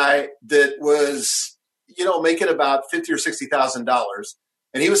was a guy that was, making about $50,000 or $60,000,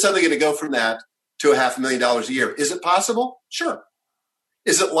 and he was suddenly going to go from that to $500,000 a year. Is it possible? Sure.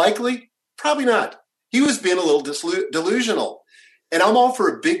 Is it likely? Probably not. He was being a little delusional, and I'm all for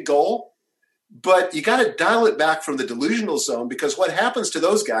a big goal, but you got to dial it back from the delusional zone because what happens to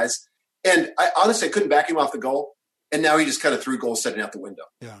those guys, and I honestly couldn't back him off the goal, and now he just kind of threw goal setting out the window.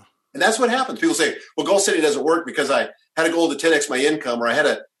 Yeah. And that's what happens. People say, well, goal setting doesn't work because I had a goal to 10x my income, or I had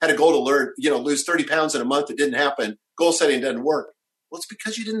a goal to learn, lose 30 pounds in a month. It didn't happen. Goal setting doesn't work. Well, it's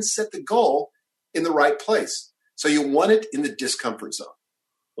because you didn't set the goal in the right place. So you want it in the discomfort zone.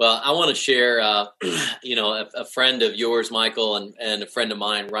 Well, I want to share, a friend of yours, Michael, and a friend of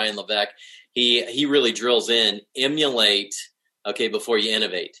mine, Ryan Levesque. He really drills in, emulate, before you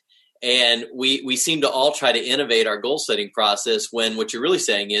innovate. And we seem to all try to innovate our goal setting process when what you're really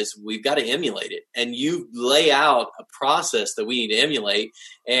saying is we've got to emulate it. And you lay out a process that we need to emulate.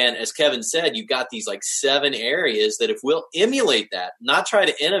 And as Kevin said, you've got these 7 areas that if we'll emulate that, not try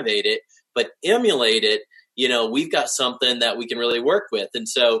to innovate it, but emulate it, we've got something that we can really work with. And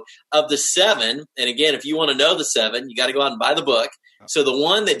so of the 7, and again, if you want to know the 7, you got to go out and buy the book. So the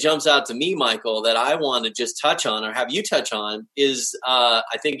one that jumps out to me, Michael, that I want to just touch on or have you touch on is, I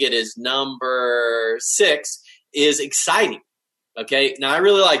think it is number 6, is exciting. Okay. Now I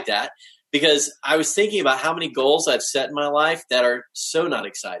really like that because I was thinking about how many goals I've set in my life that are so not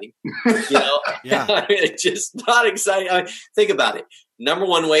exciting. Yeah. I mean, it's just not exciting. Think about it. Number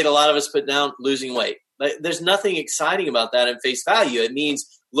 1 weight a lot of us put down, losing weight. There's nothing exciting about that in face value. It means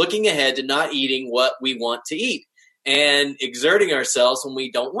looking ahead to not eating what we want to eat and exerting ourselves when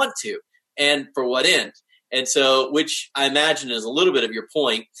we don't want to, and for what end. And so, which I imagine is a little bit of your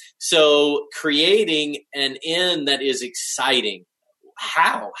point. So creating an end that is exciting.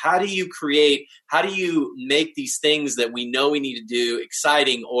 How do you make these things that we know we need to do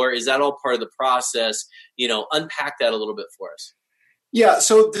exciting, or is that all part of the process? Unpack that a little bit for us. Yeah,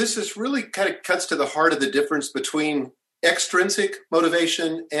 so this is really kind of cuts to the heart of the difference between extrinsic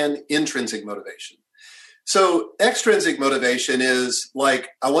motivation and intrinsic motivation. So extrinsic motivation is like,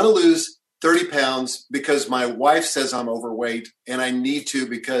 I want to lose 30 pounds because my wife says I'm overweight and I need to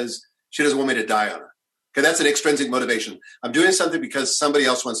because she doesn't want me to die on her. Okay, that's an extrinsic motivation. I'm doing something because somebody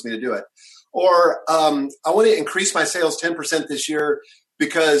else wants me to do it. Or I want to increase my sales 10% this year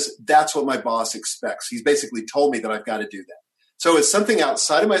because that's what my boss expects. He's basically told me that I've got to do that. So it's something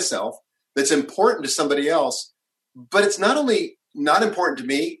outside of myself that's important to somebody else, but it's not only not important to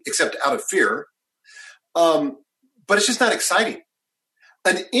me, except out of fear, but it's just not exciting.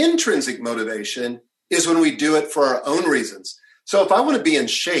 An intrinsic motivation is when we do it for our own reasons. So if I want to be in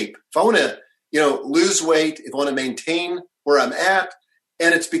shape, if I want to, lose weight, if I want to maintain where I'm at,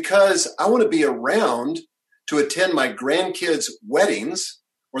 and it's because I want to be around to attend my grandkids' weddings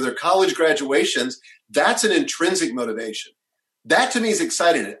or their college graduations, that's an intrinsic motivation. That to me is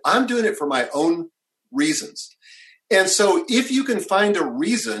exciting. I'm doing it for my own reasons. And so if you can find a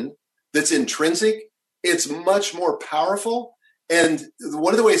reason that's intrinsic, it's much more powerful. And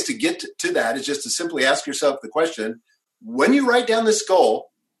one of the ways to get to that is just to simply ask yourself the question, when you write down this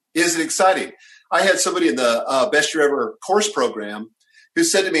goal, is it exciting? I had somebody in the Best Year Ever course program who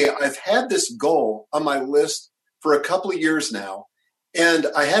said to me, I've had this goal on my list for a couple of years now, and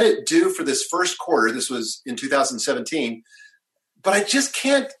I had it due for this first quarter. This was in 2017. But I just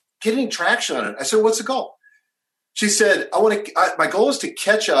can't get any traction on it. I said, what's the goal? She said, my goal is to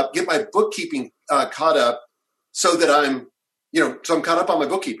catch up, get my bookkeeping caught up so that I'm caught up on my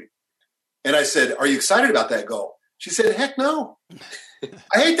bookkeeping. And I said, are you excited about that goal? She said, heck no.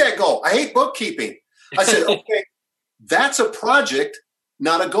 I hate that goal. I hate bookkeeping. I said, okay, that's a project,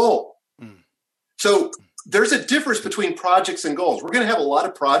 not a goal. So there's a difference between projects and goals. We're going to have a lot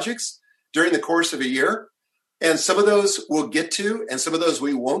of projects during the course of a year. And some of those we'll get to, and some of those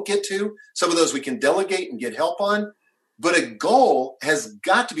we won't get to. Some of those we can delegate and get help on. But a goal has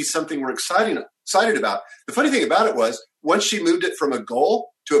got to be something we're excited about. The funny thing about it was, once she moved it from a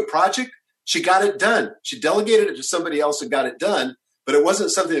goal to a project, she got it done. She delegated it to somebody else and got it done. But it wasn't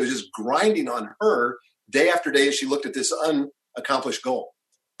something that was just grinding on her day after day as she looked at this unaccomplished goal.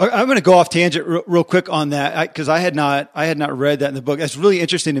 I'm going to go off tangent real quick on that because I had not read that in the book. That's really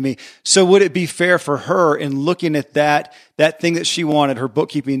interesting to me. So would it be fair for her in looking at that thing that she wanted, her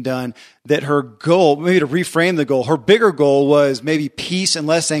bookkeeping done, that her goal, maybe to reframe the goal, her bigger goal was maybe peace and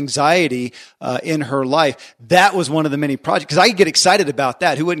less anxiety in her life. That was one of the many projects, because I get excited about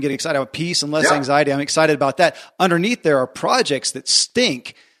that. Who wouldn't get excited about peace and less anxiety? I'm excited about that. Underneath there are projects that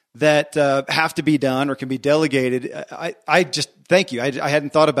stink that have to be done or can be delegated. I just thank you. I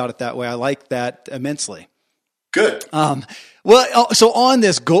hadn't thought about it that way. I like that immensely. Good. So on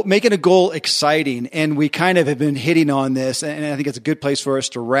this goal, making a goal exciting, and we kind of have been hitting on this, and I think it's a good place for us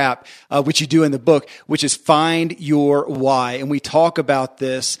to wrap, which you do in the book, which is find your why. And we talk about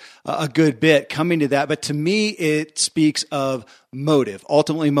this a good bit coming to that, but to me, it speaks of motive,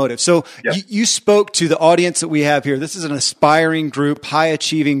 ultimately motive. So you spoke to the audience that we have here. This is an aspiring group, high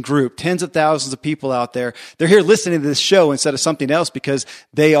achieving group, tens of thousands of people out there. They're here listening to this show instead of something else because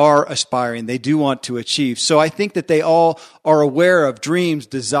they are aspiring. They do want to achieve. So I think that they all are aware of dreams,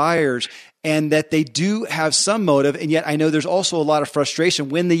 desires, and that they do have some motive. And yet I know there's also a lot of frustration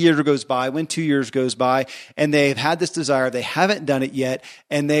when the year goes by, when 2 years goes by, and they've had this desire, they haven't done it yet,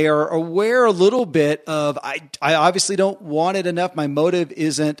 and they are aware a little bit of, I obviously don't want it enough, my motive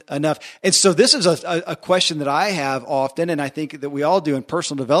isn't enough. And so this is a question that I have often, and I think that we all do in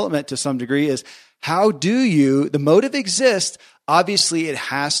personal development to some degree, is how do the motive exists, obviously it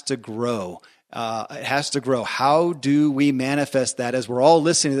has to grow. It has to grow. How do we manifest that as we're all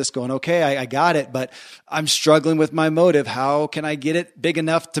listening to this going, okay, I got it, but I'm struggling with my motive. How can I get it big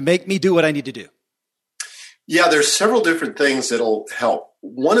enough to make me do what I need to do? Yeah, there's several different things that'll help.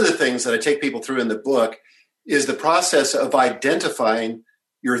 One of the things that I take people through in the book is the process of identifying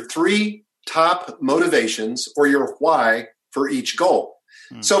your 3 top motivations or your why for each goal.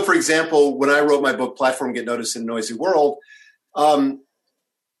 So, for example, when I wrote my book, Platform Get Noticed in a Noisy World, I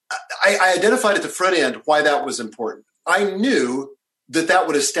identified at the front end why that was important. I knew that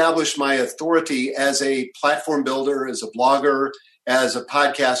would establish my authority as a platform builder, as a blogger, as a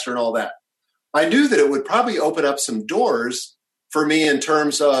podcaster, and all that. I knew that it would probably open up some doors for me in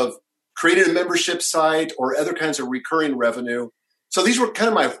terms of creating a membership site or other kinds of recurring revenue. So these were kind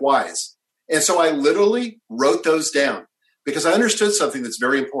of my whys. And so I literally wrote those down because I understood something that's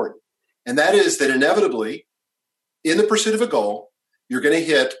very important. And that is that inevitably, in the pursuit of a goal, you're going to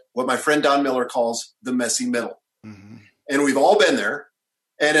hit what my friend Don Miller calls the messy middle. Mm-hmm. And we've all been there.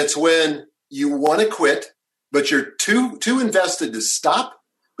 And it's when you want to quit, but you're too invested to stop,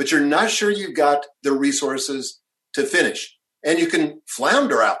 but you're not sure you've got the resources to finish. And you can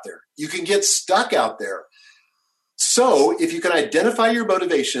flounder out there. You can get stuck out there. So if you can identify your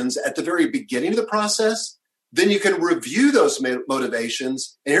motivations at the very beginning of the process, then you can review those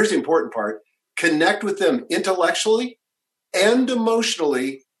motivations. And here's the important part: connect with them intellectually and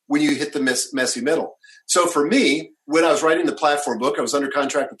emotionally when you hit the messy middle. So for me, when I was writing the platform book, I was under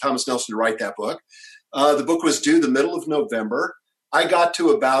contract with Thomas Nelson to write that book. The book was due the middle of November. I got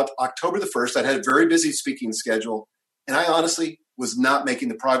to about October the 1st. I had a very busy speaking schedule, and I honestly was not making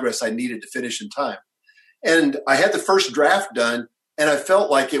the progress I needed to finish in time. And I had the first draft done, and I felt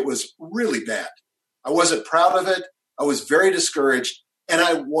like it was really bad. I wasn't proud of it. I was very discouraged, and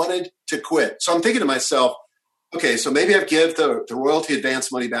I wanted to quit. So I'm thinking to myself, okay, so maybe I give the royalty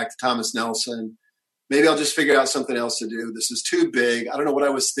advance money back to Thomas Nelson. Maybe I'll just figure out something else to do. This is too big. I don't know what I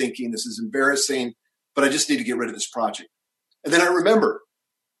was thinking. This is embarrassing, but I just need to get rid of this project. And then I remember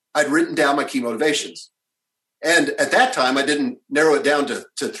I'd written down my key motivations. And at that time, I didn't narrow it down to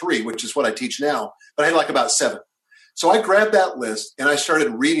 3, which is what I teach now, but I had like about 7. So I grabbed that list and I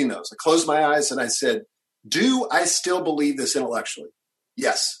started reading those. I closed my eyes and I said, do I still believe this intellectually?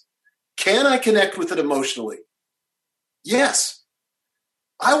 Yes. Can I connect with it emotionally? Yes.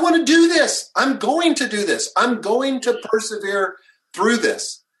 I want to do this. I'm going to do this. I'm going to persevere through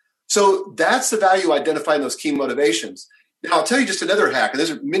this. So that's the value identifying those key motivations. Now, I'll tell you just another hack, and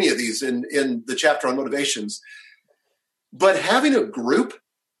there's many of these in the chapter on motivations, but having a group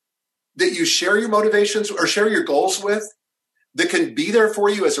that you share your motivations or share your goals with that can be there for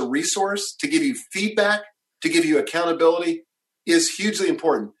you as a resource to give you feedback, to give you accountability is hugely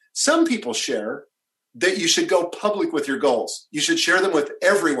important. Some people share that you should go public with your goals. You should share them with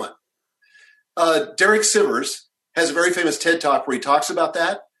everyone. Derek Sivers has a very famous TED Talk where he talks about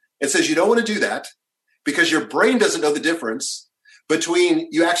that and says you don't want to do that because your brain doesn't know the difference between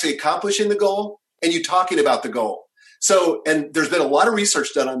you actually accomplishing the goal and you talking about the goal. So, and there's been a lot of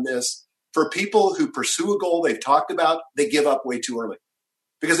research done on this. For people who pursue a goal they've talked about, they give up way too early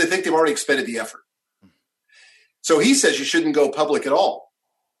because they think they've already expended the effort. So he says you shouldn't go public at all.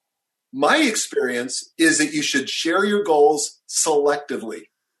 My experience is that you should share your goals selectively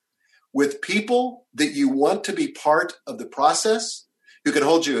with people that you want to be part of the process, who can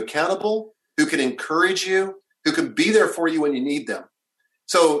hold you accountable, who can encourage you, who can be there for you when you need them.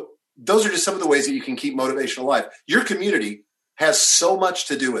 So those are just some of the ways that you can keep motivation alive. Your community has so much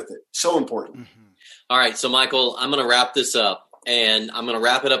to do with it. So important. Mm-hmm. All right. So Michael, I'm going to wrap this up, and I'm going to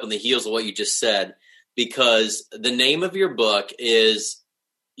wrap it up on the heels of what you just said, because the name of your book is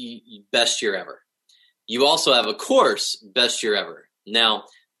Best Year Ever. You also have a course, Best Year Ever. Now,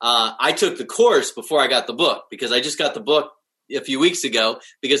 I took the course before I got the book because I just got the book a few weeks ago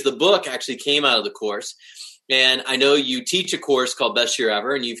because the book actually came out of the course. And I know you teach a course called Best Year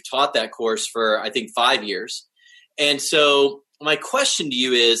Ever, and you've taught that course for, I think, 5 years. And so my question to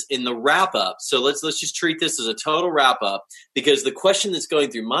you is in the wrap up. So let's just treat this as a total wrap up, because the question that's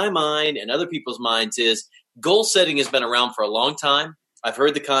going through my mind and other people's minds is goal setting has been around for a long time. I've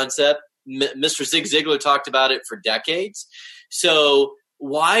heard the concept. Mr. Zig Ziglar talked about it for decades. So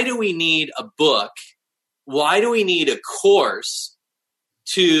why do we need a book? Why do we need a course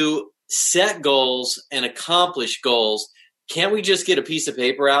to set goals and accomplish goals? Can't we just get a piece of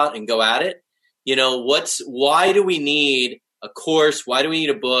paper out and go at it? You know, why do we need a course? Why do we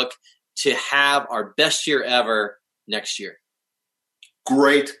need a book to have our best year ever next year?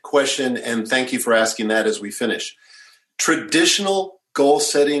 Great question. And thank you for asking that as we finish. Traditional goal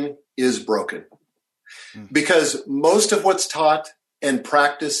setting is broken because most of what's taught and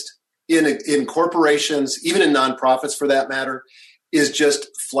practiced in corporations, even in nonprofits for that matter, is just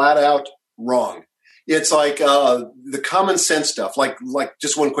flat out wrong. It's like the common sense stuff, like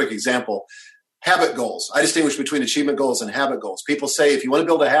just one quick example. Habit goals. I distinguish between achievement goals and habit goals. People say, if you want to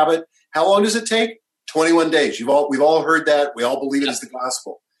build a habit, how long does it take? 21 days. We've all heard that. We all believe it is the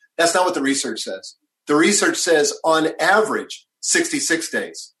gospel. That's not what the research says. The research says on average 66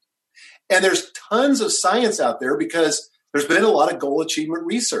 days. And there's tons of science out there because there's been a lot of goal achievement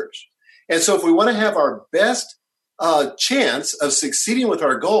research. And so if we want to have our best chance of succeeding with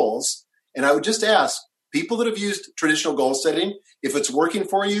our goals, and I would just ask people that have used traditional goal setting, if it's working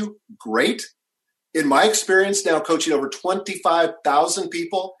for you, great. In my experience now coaching over 25,000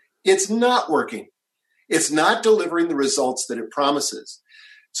 people, it's not working. It's not delivering the results that it promises.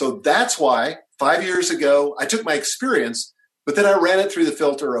 So that's why 5 years ago, I took my experience, but then I ran it through the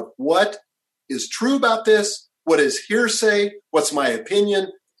filter of what is true about this, what is hearsay, what's my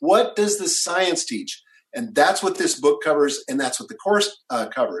opinion, what does the science teach? And that's what this book covers, and that's what the course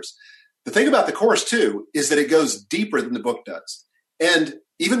covers. The thing about the course, too, is that it goes deeper than the book does. And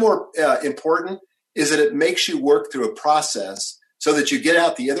even more important is that it makes you work through a process so that you get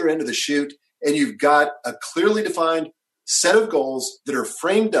out the other end of the chute and you've got a clearly defined set of goals that are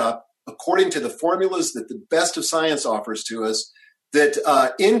framed up according to the formulas that the best of science offers to us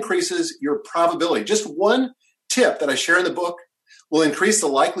that increases your probability. Just one tip that I share in the book will increase the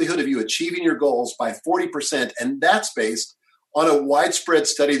likelihood of you achieving your goals by 40%. And that's based on a widespread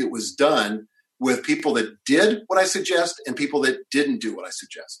study that was done with people that did what I suggest and people that didn't do what I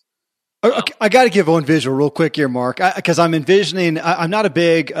suggest. Okay, I got to give one visual real quick here, Mark, because I'm envisioning, I'm not a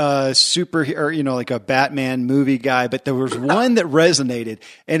big superhero, like a Batman movie guy, but there was one that resonated,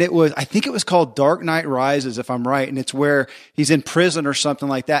 and I think it was called Dark Knight Rises, if I'm right, and it's where he's in prison or something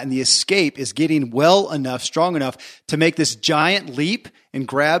like that, and the escape is getting strong enough to make this giant leap and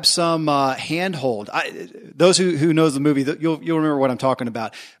grab some handhold. Those who knows the movie, you'll remember what I'm talking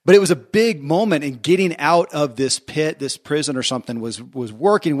about. But it was a big moment in getting out of this pit, this prison or something, was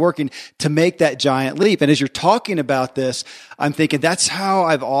working to make that giant leap. And as you're talking about this, I'm thinking that's how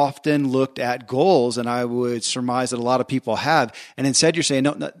I've often looked at goals, and I would surmise that a lot of people have. And instead you're saying,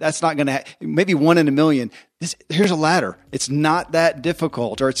 no that's not going to maybe 1 in a million. Here's a ladder. It's not that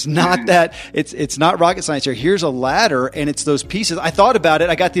difficult, or it's not that it's not rocket science here. Here's a ladder, and it's those pieces. I thought about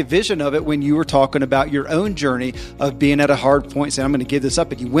it. I got the vision of it when you were talking about your own journey of being at a hard point, saying, I'm going to give this up.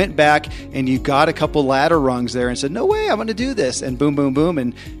 But you went back and you got a couple ladder rungs there and said, no way, I'm going to do this. And boom, boom, boom.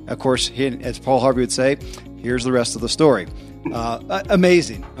 And of course, as Paul Harvey would say, here's the rest of the story.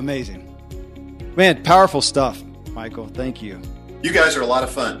 Amazing. Man, powerful stuff, Michael. Thank you. You guys are a lot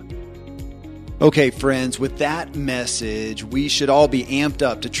of fun. Okay, friends, with that message, we should all be amped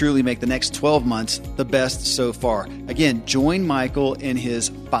up to truly make the next 12 months the best so far. Again, join Michael in his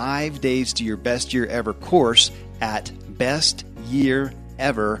 5 days to your best year ever course at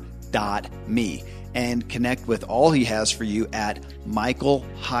bestyearever.me and connect with all he has for you at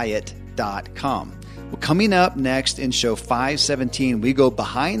michaelhyatt.com. Well, coming up next in show 517, we go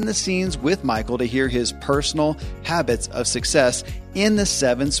behind the scenes with Michael to hear his personal habits of success in the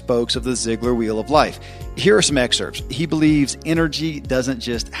 7 spokes of the Ziglar Wheel of Life. Here are some excerpts. He believes energy doesn't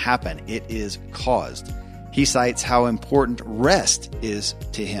just happen, it is caused. He cites how important rest is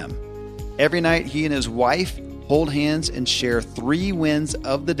to him. Every night, he and his wife hold hands and share 3 wins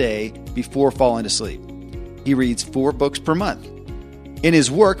of the day before falling to sleep. He reads 4 books per month. In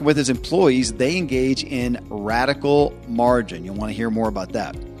his work with his employees, they engage in radical margin. You'll want to hear more about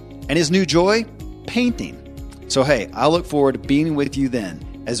that. And his new joy? Painting. So hey, I look forward to being with you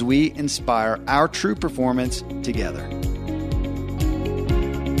then as we inspire our true performance together.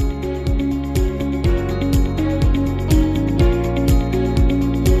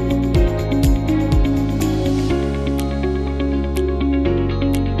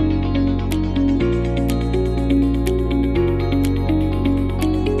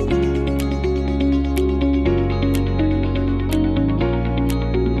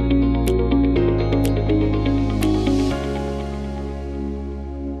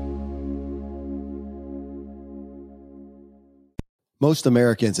 Most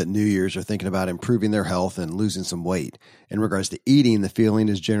Americans at New Year's are thinking about improving their health and losing some weight. In regards to eating, the feeling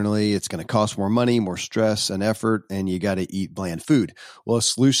is generally it's going to cost more money, more stress and effort, and you got to eat bland food. Well, a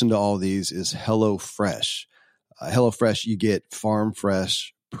solution to all these is HelloFresh. HelloFresh, you get farm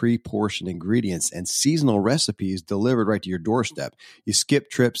fresh, pre-portioned ingredients and seasonal recipes delivered right to your doorstep. You skip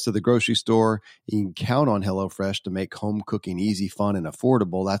trips to the grocery store. You can count on HelloFresh to make home cooking easy, fun, and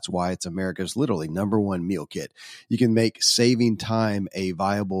affordable. That's why it's America's literally #1 meal kit. You can make saving time a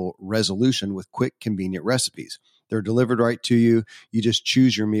viable resolution with quick, convenient recipes. They're delivered right to you. You just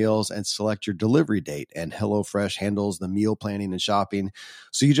choose your meals and select your delivery date, and HelloFresh handles the meal planning and shopping.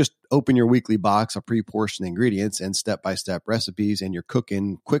 So you just open your weekly box of pre-portioned ingredients and step-by-step recipes, and you're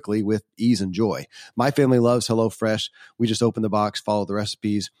cooking quickly with ease and joy. My family loves HelloFresh. We just open the box, follow the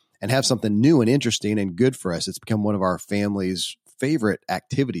recipes, and have something new and interesting and good for us. It's become one of our family's favorite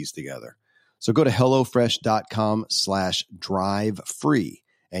activities together. So go to HelloFresh.com/drive-free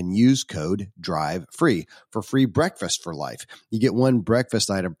and use code DRIVE-FREE for free breakfast for life. You get one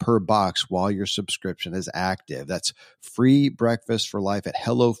breakfast item per box while your subscription is active. That's free breakfast for life at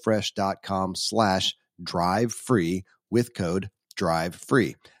HelloFresh.com/drive-free with code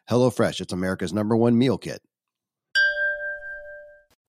DRIVE-FREE. HelloFresh, it's America's #1 meal kit.